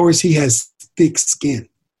superpower is he has thick skin.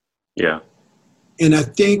 Yeah. And I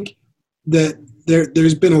think that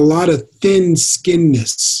there's been a lot of thin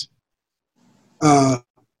skinness. And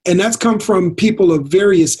that's come from people of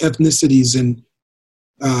various ethnicities and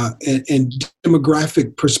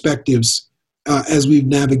demographic perspectives as we've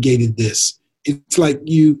navigated this. It's like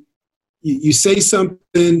you say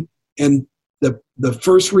something, and the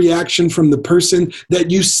first reaction from the person that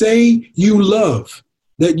you say you love,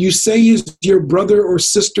 that you say is your brother or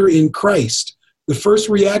sister in Christ, the first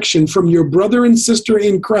reaction from your brother and sister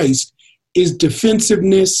in Christ is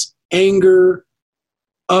defensiveness, anger,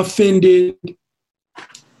 offended.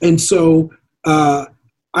 And so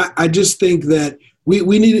I just think that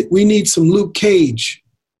we need some Luke Cage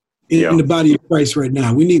in the body of Christ right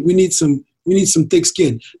now. We need some thick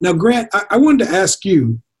skin. Now, Grant, I wanted to ask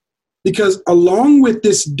you, because along with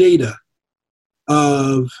this data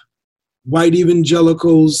of white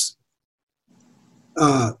evangelicals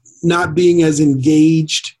not being as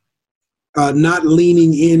engaged, not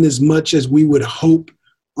leaning in as much as we would hope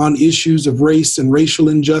on issues of race and racial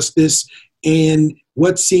injustice, and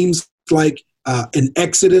what seems like an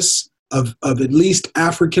exodus of at least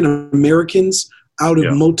African Americans out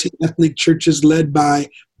of multi-ethnic churches led by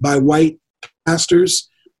white pastors.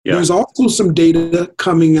 Yeah. There's also some data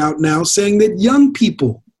coming out now saying that young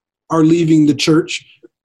people are leaving the church.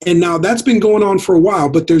 And now that's been going on for a while,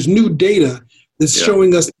 but there's new data that's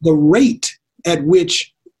showing us the rate at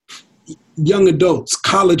which young adults,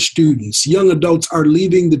 college students, young adults are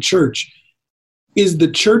leaving the church. Is the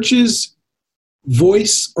church's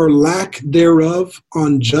voice or lack thereof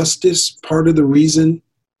on justice part of the reason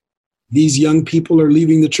these young people are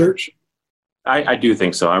leaving the church? I do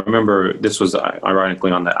think so. I remember this was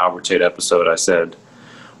ironically on the Albert Tate episode. I said,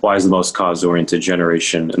 why is the most cause-oriented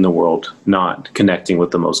generation in the world not connecting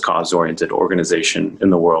with the most cause-oriented organization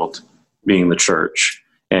in the world, being the church?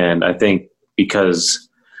 And I think because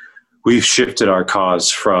we've shifted our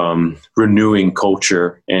cause from renewing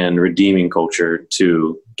culture and redeeming culture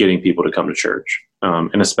to getting people to come to church,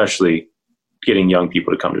 and especially getting young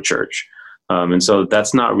people to come to church. And so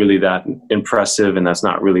that's not really that impressive, and that's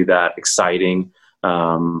not really that exciting.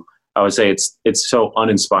 I would say it's so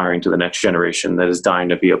uninspiring to the next generation that is dying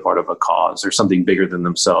to be a part of a cause or something bigger than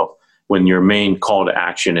themselves. when your main call to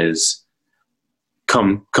action is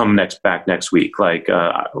come back next week. Like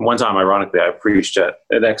one time, ironically, I preached at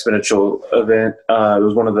an Exponential event. It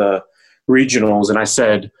was one of the regionals, and I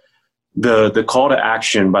said the call to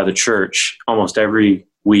action by the church almost every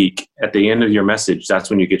week at the end of your message, that's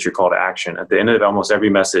when you get your call to action. At the end of almost every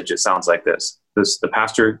message, it sounds like this. The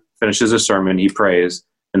pastor finishes a sermon, he prays,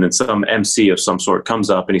 and then some MC of some sort comes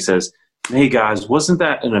up and he says, "Hey guys, wasn't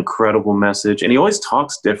that an incredible message?" And he always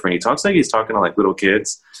talks different. He talks like he's talking to like little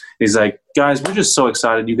kids. He's like, "Guys, we're just so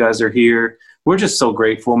excited you guys are here. We're just so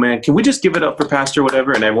grateful, man. Can we just give it up for Pastor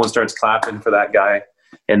whatever?" And everyone starts clapping for that guy.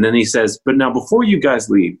 And then he says, "But now before you guys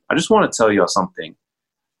leave, I just want to tell y'all something.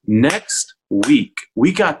 Next week,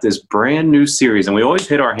 we got this brand new series," and we always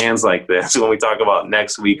hit our hands like this when we talk about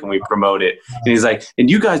next week and we promote it. And he's like, "And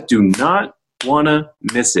you guys do not want to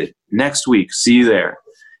miss it. Next week, see you there."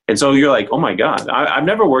 And so you're like, oh my God, I've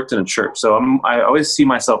never worked in a church. So I always see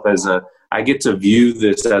myself as I get to view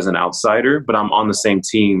this as an outsider, but I'm on the same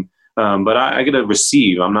team. But I get to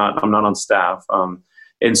receive. I'm not on staff.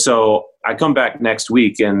 And so I come back next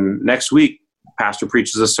week, and next week, pastor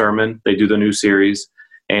preaches a sermon. They do the new series.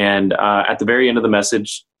 And at the very end of the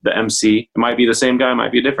message, the MC, it might be the same guy, it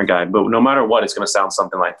might be a different guy, but no matter what, it's going to sound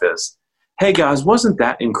something like this. "Hey guys, wasn't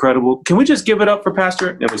that incredible? Can we just give it up for Pastor?"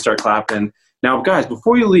 And we start clapping. "Now guys,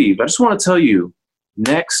 before you leave, I just want to tell you,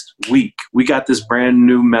 next week, we got this brand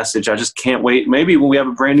new message. I just can't wait. Maybe when we have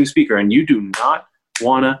a brand new speaker, and you do not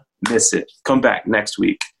want to miss it. Come back next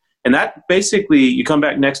week." And that basically, you come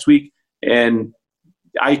back next week, and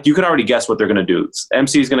you can already guess what they're going to do.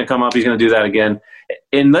 MC is going to come up. He's going to do that again.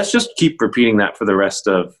 And let's just keep repeating that for the rest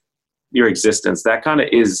of your existence. That kind of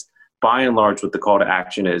is, by and large, what the call to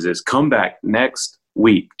action is come back next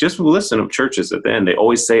week. Just listen to churches at the end. They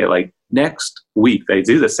always say it like next week. They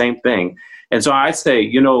do the same thing. And so I say,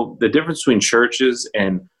 the difference between churches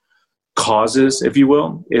and causes, if you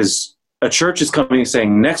will, is a church is coming and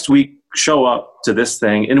saying, next week, show up to this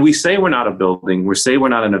thing. And we say we're not a building. We say we're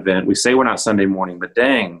not an event. We say we're not Sunday morning. But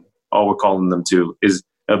dang, all we're calling them to is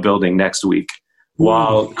a building next week.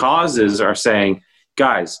 While causes are saying,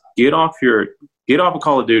 guys, get off of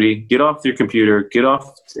Call of Duty, get off your computer, get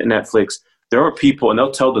off Netflix. There are people, and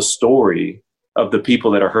they'll tell the story of the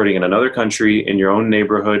people that are hurting in another country, in your own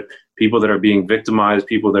neighborhood, people that are being victimized,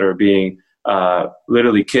 people that are being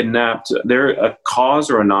literally kidnapped. They're a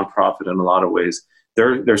cause or a nonprofit in a lot of ways.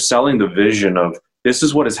 They're selling the vision of, this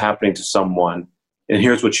is what is happening to someone, and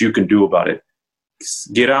here's what you can do about it.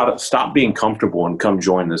 Get out, stop being comfortable, and come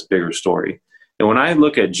join this bigger story. And when I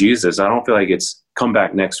look at Jesus, I don't feel like it's come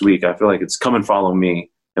back next week. I feel like it's come and follow me,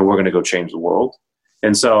 and we're going to go change the world.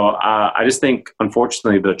 And so I just think,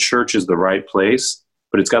 unfortunately, the church is the right place,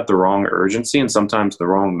 but it's got the wrong urgency and sometimes the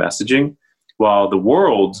wrong messaging, while the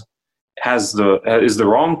world is the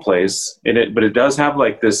wrong place in it, but it does have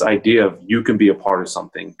like this idea of you can be a part of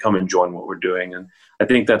something, come and join what we're doing. And I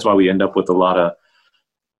think that's why we end up with a lot of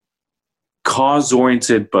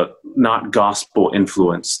cause-oriented but not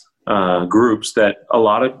gospel-influenced groups that a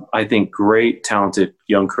lot of, I think, great, talented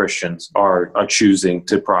young Christians are choosing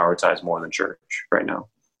to prioritize more than church right now.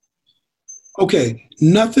 Okay,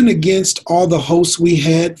 nothing against all the hosts we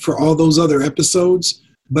had for all those other episodes,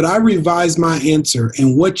 but I revised my answer,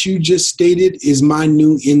 and what you just stated is my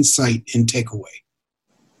new insight and takeaway.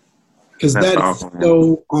 Because that is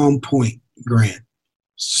so on point, Grant.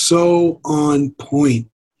 So on point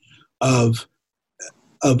of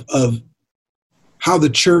how the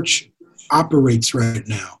church operates right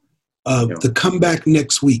now. The comeback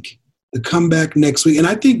next week. And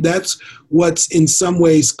I think that's what's in some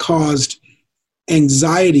ways caused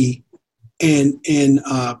anxiety and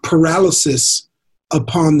paralysis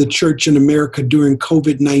upon the church in America during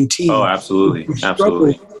COVID-19. Oh, absolutely.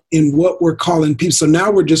 Absolutely. In what we're calling people. So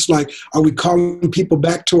now we're just like, are we calling people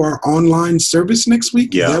back to our online service next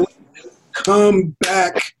week? Yeah. Come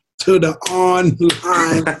back to the online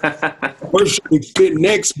worship fit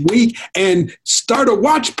next week and start a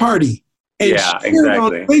watch party and share it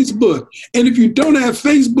on Facebook. And if you don't have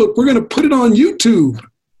Facebook, we're going to put it on YouTube.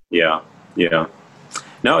 Yeah.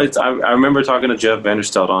 No, I remember talking to Jeff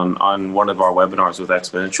Vanderstelt on one of our webinars with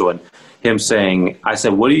Exponential, and him saying, I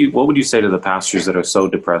said, what would you say to the pastors that are so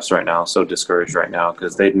depressed right now, so discouraged right now,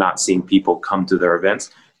 because they've not seen people come to their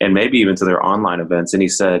events and maybe even to their online events? And he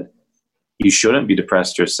said, you shouldn't be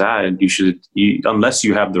depressed or sad. Unless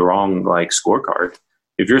you have the wrong scorecard.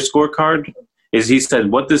 If your scorecard is, he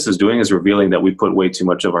said, what this is doing is revealing that we put way too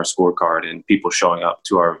much of our scorecard in people showing up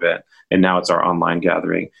to our event, and now it's our online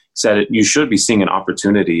gathering. He said you should be seeing an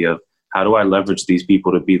opportunity of, how do I leverage these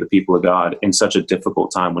people to be the people of God in such a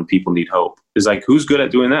difficult time when people need hope? It's like, who's good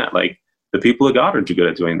at doing that? Like, the people of God are too good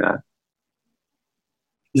at doing that.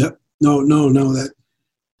 Yep. No. That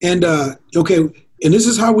and okay. And this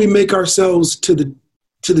is how we make ourselves to the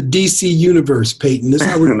DC universe, Peyton. This is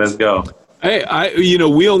how we Let's go. Hey,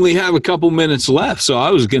 we only have a couple minutes left, so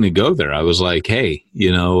I was going to go there. I was like, hey,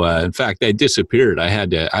 in fact, I disappeared. I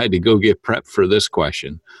had to go get prepped for this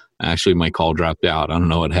question. Actually, my call dropped out. I don't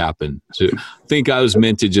know what happened. So I think I was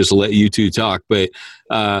meant to just let you two talk. But,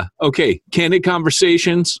 okay, candid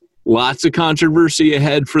conversations, lots of controversy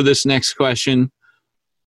ahead for this next question.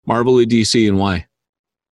 Marvel or DC, and why?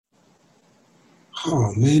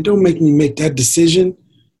 Oh, man, don't make me make that decision,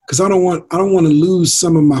 because I don't want to lose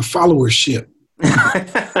some of my followership.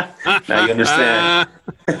 Now you understand.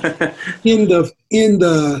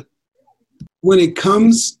 When it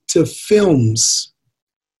comes to films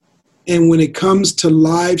and when it comes to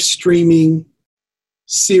live streaming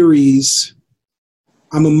series,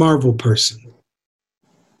 I'm a Marvel person.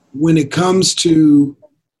 When it comes to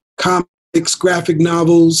comics, graphic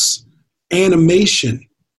novels, animated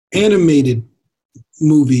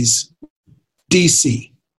movies,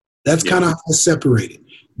 DC. That's kind of how I separate it.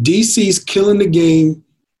 DC's killing the game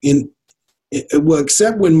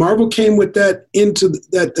except when Marvel came with that into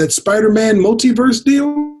that Spider-Man multiverse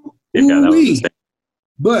deal.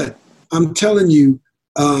 But I'm telling you,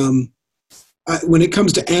 when it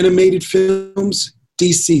comes to animated films,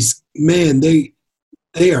 DC's, man, they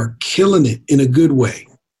are killing it in a good way.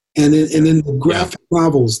 And in the graphic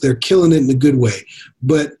novels, they're killing it in a good way.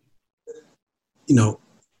 But,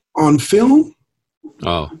 on film,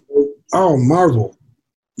 Marvel.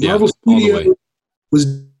 Marvel Studio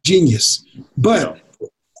was genius. But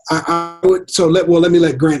I would, let me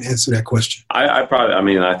let Grant answer that question. I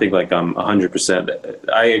think like I'm 100%.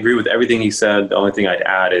 I agree with everything he said. The only thing I'd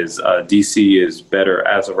add is DC is better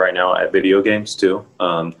as of right now at video games too.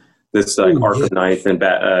 This Arkham Knight and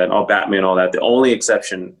Batman, all that. The only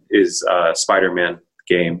exception is Spider-Man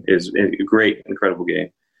game is a great, incredible game.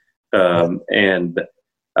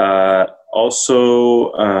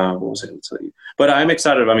 Also, what was I going to tell you? But I'm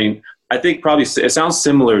excited. I mean, I think probably it sounds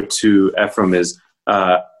similar to Ephraim is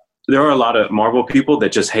there are a lot of Marvel people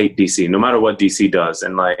that just hate DC, no matter what DC does.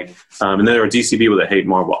 And and then there are DC people that hate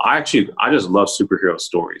Marvel. I just love superhero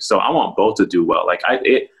stories. So I want both to do well.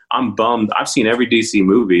 I'm bummed. I've seen every DC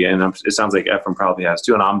movie, and it sounds like Ephraim probably has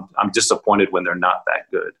too. And I'm disappointed when they're not that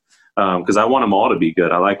good because I want them all to be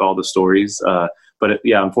good. I like all the stories. But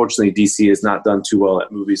unfortunately, DC has not done too well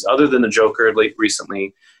at movies other than the Joker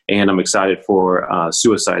recently. And I'm excited for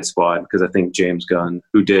Suicide Squad because I think James Gunn,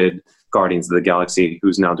 who did Guardians of the Galaxy,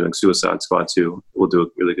 who's now doing Suicide Squad 2, will do a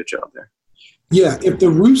really good job there. Yeah, if the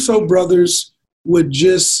Russo brothers would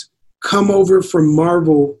just come over from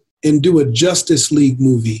Marvel and do a Justice League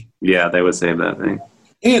movie. Yeah, they would save that thing.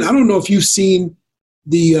 And I don't know if you've seen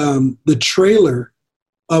the trailer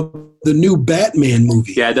of the new Batman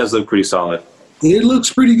movie. Yeah, it does look pretty solid. It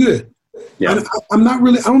looks pretty good. Yeah. I'm not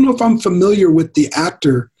really, I don't know if I'm familiar with the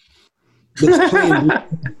actor that's playing.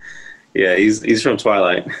 Yeah, he's from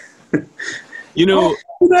Twilight. Who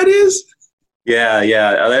that is? Yeah.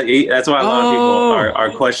 That's why a lot of people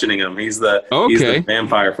are questioning him. He's the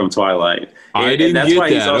vampire from Twilight. And that's why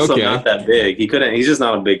he's also not that big. He's just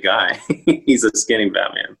not a big guy. He's a skinny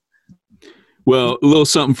Batman. Well, a little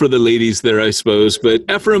something for the ladies there, I suppose. But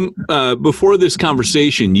Ephraim, before this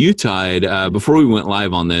conversation, you tied, before we went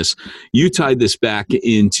live on this, you tied this back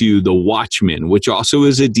into The Watchmen, which also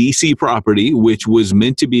is a DC property, which was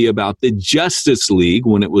meant to be about the Justice League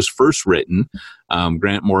when it was first written.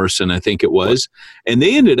 Grant Morrison, I think it was. And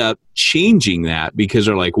they ended up changing that because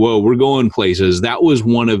they're like, whoa, we're going places. That was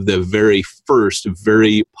one of the very first,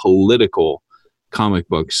 very political comic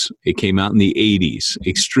books. It came out in the 80s,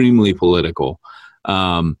 extremely political.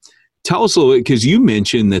 Tell us a little bit, because you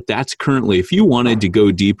mentioned that's currently, if you wanted to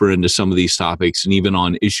go deeper into some of these topics and even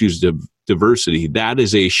on issues of diversity, that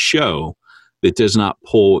is a show that does not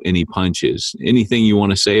pull any punches. Anything you want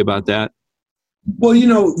to say about that? Well,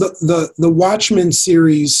 the Watchmen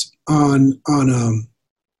series on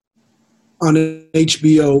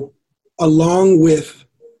HBO, along with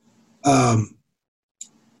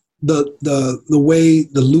the way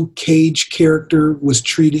the Luke Cage character was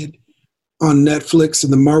treated on Netflix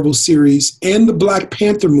and the Marvel series and the Black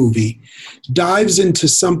Panther movie, dives into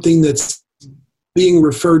something that's being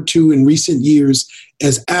referred to in recent years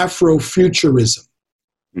as Afrofuturism,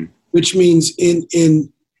 which means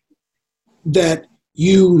in that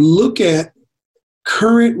you look at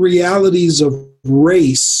current realities of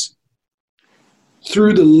race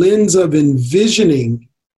through the lens of envisioning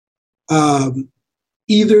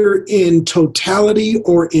either in totality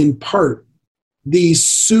or in part, these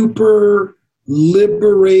super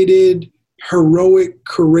liberated, heroic,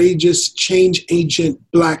 courageous, change agent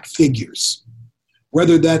Black figures,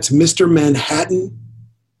 whether that's Mr. Manhattan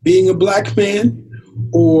being a Black man,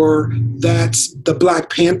 or that's the Black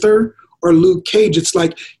Panther or Luke Cage. It's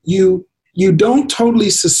like you don't totally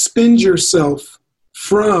suspend yourself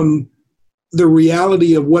from the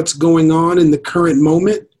reality of what's going on in the current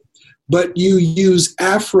moment, but you use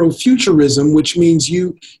Afrofuturism, which means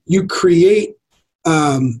you create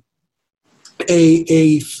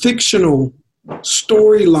a fictional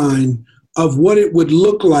storyline of what it would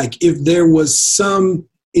look like if there was some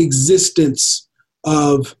existence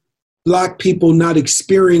of Black people not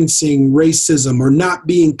experiencing racism or not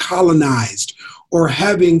being colonized or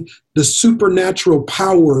having the supernatural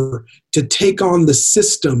power to take on the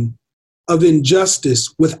system of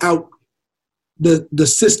injustice without the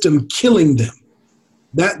system killing them.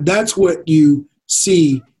 That's what you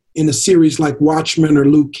see in a series like Watchmen or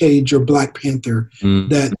Luke Cage or Black Panther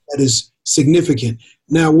that is significant.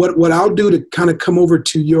 Now, what I'll do to kind of come over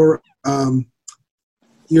to your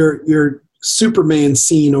Superman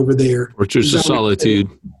scene over there, Fortress of Solitude,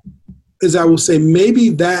 is I will say maybe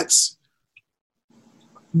that's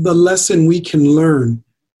the lesson we can learn.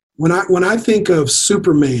 When I think of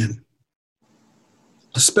Superman,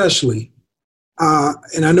 especially,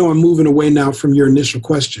 and I know I'm moving away now from your initial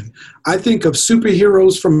question, I think of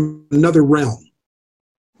superheroes from another realm.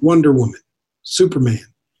 Wonder Woman, Superman.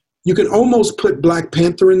 You can almost put Black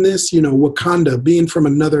Panther in this, Wakanda being from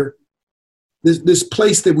another, this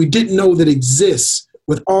place that we didn't know that exists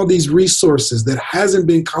with all these resources that hasn't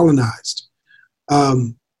been colonized.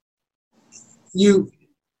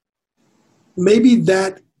 Maybe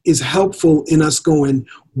that is helpful in us going,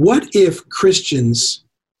 what if Christians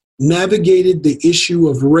navigated the issue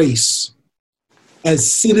of race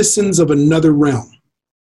as citizens of another realm?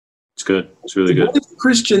 It's good. It's really good. What if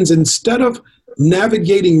Christians, instead of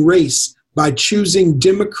navigating race by choosing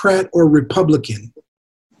Democrat or Republican,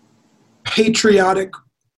 patriotic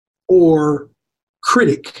or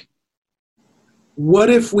critic, what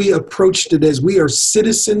if we approached it as we are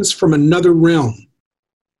citizens from another realm?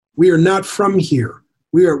 We are not from here.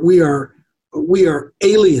 We are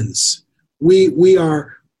aliens. We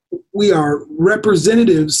are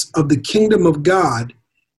representatives of the kingdom of God,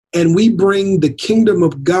 and we bring the kingdom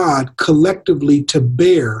of God collectively to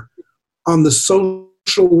bear on the social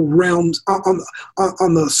realms,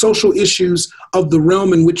 on the social issues of the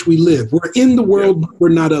realm in which we live. We're in the world, but we're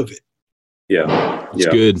not of it. Yeah. It's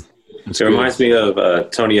good. It reminds me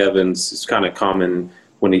of Tony Evans. It's kind of common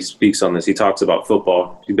when he speaks on this. He talks about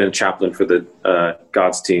football. He's been a chaplain for the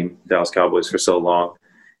God's team, Dallas Cowboys, for so long.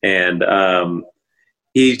 And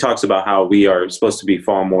he talks about how we are supposed to be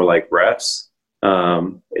far more like refs,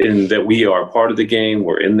 in that we are part of the game.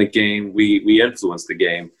 We're in the game. We influence the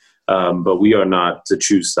game, but we are not to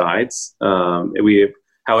choose sides.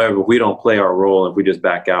 However, if we don't play our role, if we just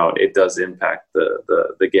back out, it does impact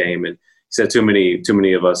the game. And he said too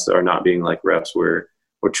many of us are not being like refs. We're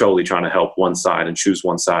totally trying to help one side and choose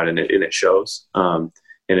one side, and it shows. And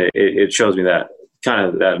it shows me that kind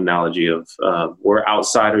of that analogy of we're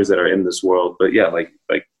outsiders that are in this world, but yeah, like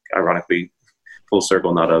ironically, full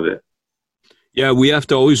circle, not of it. Yeah, we have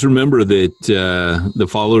to always remember that the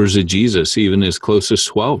followers of Jesus, even his closest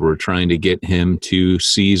 12, were trying to get him to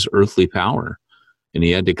seize earthly power, and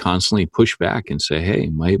he had to constantly push back and say, "Hey,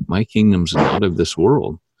 my kingdom's not of this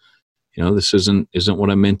world. This isn't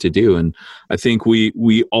what I'm meant to do." And I think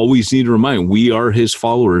we always need to remind, we are his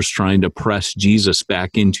followers trying to press Jesus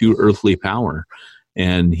back into earthly power,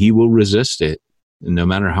 and he will resist it no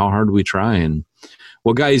matter how hard we try. And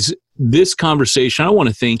well, guys, this conversation, I want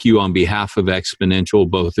to thank you on behalf of Exponential,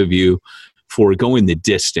 both of you, for going the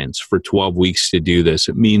distance for 12 weeks to do this.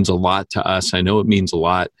 It means a lot to us. I know it means a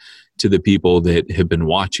lot to the people that have been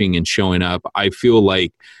watching and showing up. I feel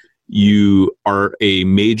like you are a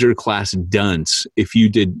major class dunce if you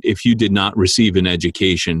did not receive an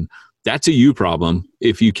education. That's a you problem.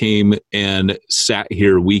 If you came and sat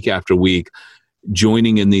here week after week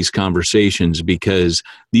joining in these conversations, because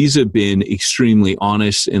these have been extremely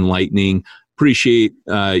honest, enlightening. Appreciate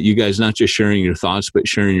you guys not just sharing your thoughts, but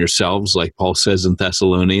sharing yourselves, like Paul says in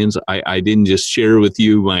Thessalonians. I didn't just share with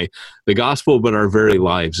you the gospel, but our very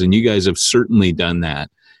lives, and you guys have certainly done that.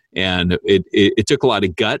 And it took a lot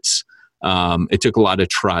of guts. It took a lot of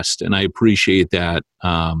trust, and I appreciate that.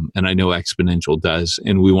 And I know Exponential does.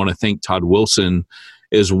 And we want to thank Todd Wilson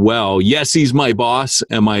as well. Yes, he's my boss.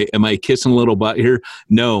 Am I kissing a little butt here?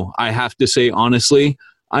 No, I have to say, honestly,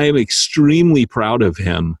 I am extremely proud of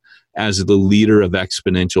him as the leader of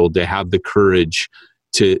Exponential, to have the courage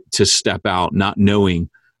to step out, not knowing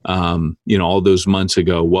all those months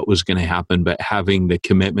ago, what was going to happen, but having the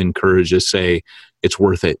commitment, courage to say, it's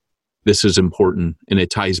worth it. This is important. And it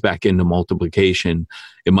ties back into multiplication.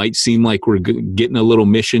 It might seem like we're getting a little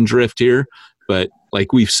mission drift here, but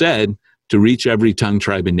like we've said, to reach every tongue,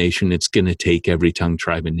 tribe, and nation, it's going to take every tongue,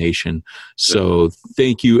 tribe, and nation. So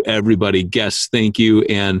thank you, everybody. Guests, thank you.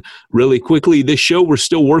 And really quickly, this show, we're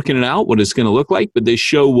still working it out, what it's going to look like, but this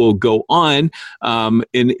show will go on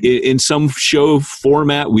in some show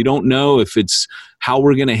format. We don't know if it's how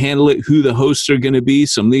we're going to handle it, who the hosts are going to be.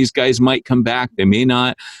 Some of these guys might come back. They may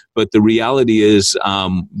not. But the reality is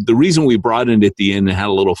the reason we brought it at the end and had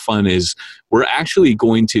a little fun is we're actually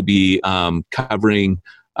going to be covering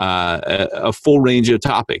a full range of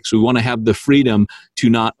topics. We want to have the freedom to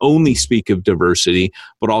not only speak of diversity,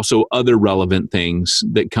 but also other relevant things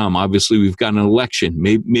that come. Obviously, we've got an election.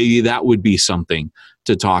 Maybe that would be something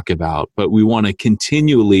to talk about. But we want to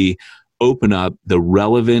continually open up the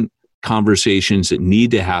relevant conversations that need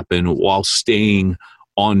to happen while staying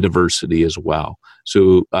on diversity as well.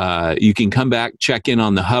 So you can come back, check in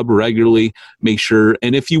on the hub regularly, make sure.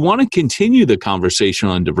 And if you want to continue the conversation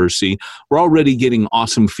on diversity, we're already getting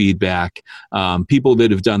awesome feedback. People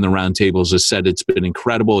that have done the roundtables have said it's been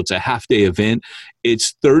incredible. It's a half-day event.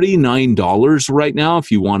 It's $39 right now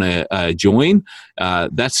if you want to join.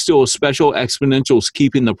 That's still a special. Exponential's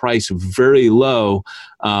keeping the price very low.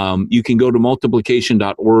 You can go to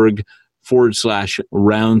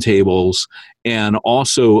multiplication.org/roundtables. And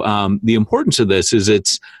also the importance of this is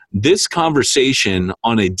it's this conversation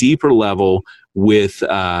on a deeper level with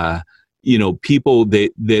people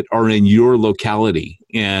that are in your locality,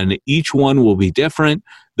 and each one will be different.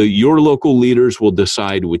 Your local leaders will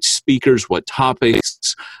decide which speakers, what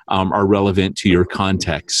topics are relevant to your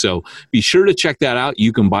context. So be sure to check that out.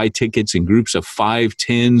 You can buy tickets in groups of 5,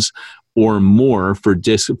 10s, or more for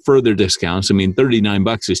further discounts. I mean,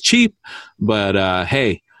 $39 is cheap, but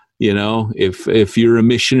hey, if you're a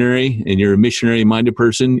missionary and you're a missionary-minded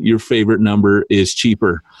person, your favorite number is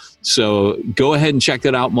cheaper. So go ahead and check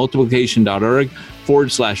that out,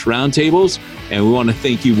 multiplication.org/roundtables. And we want to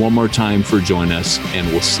thank you one more time for joining us, and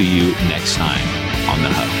we'll see you next time on The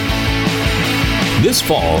Hub. This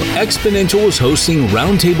fall, Exponential is hosting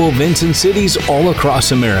roundtable events in cities all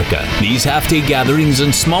across America. These half-day gatherings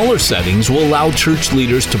in smaller settings will allow church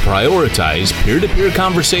leaders to prioritize peer-to-peer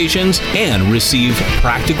conversations and receive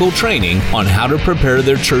practical training on how to prepare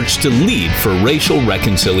their church to lead for racial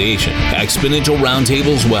reconciliation. Exponential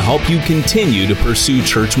roundtables will help you continue to pursue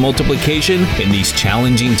church multiplication in these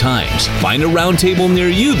challenging times. Find a roundtable near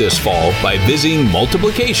you this fall by visiting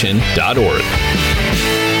multiplication.org.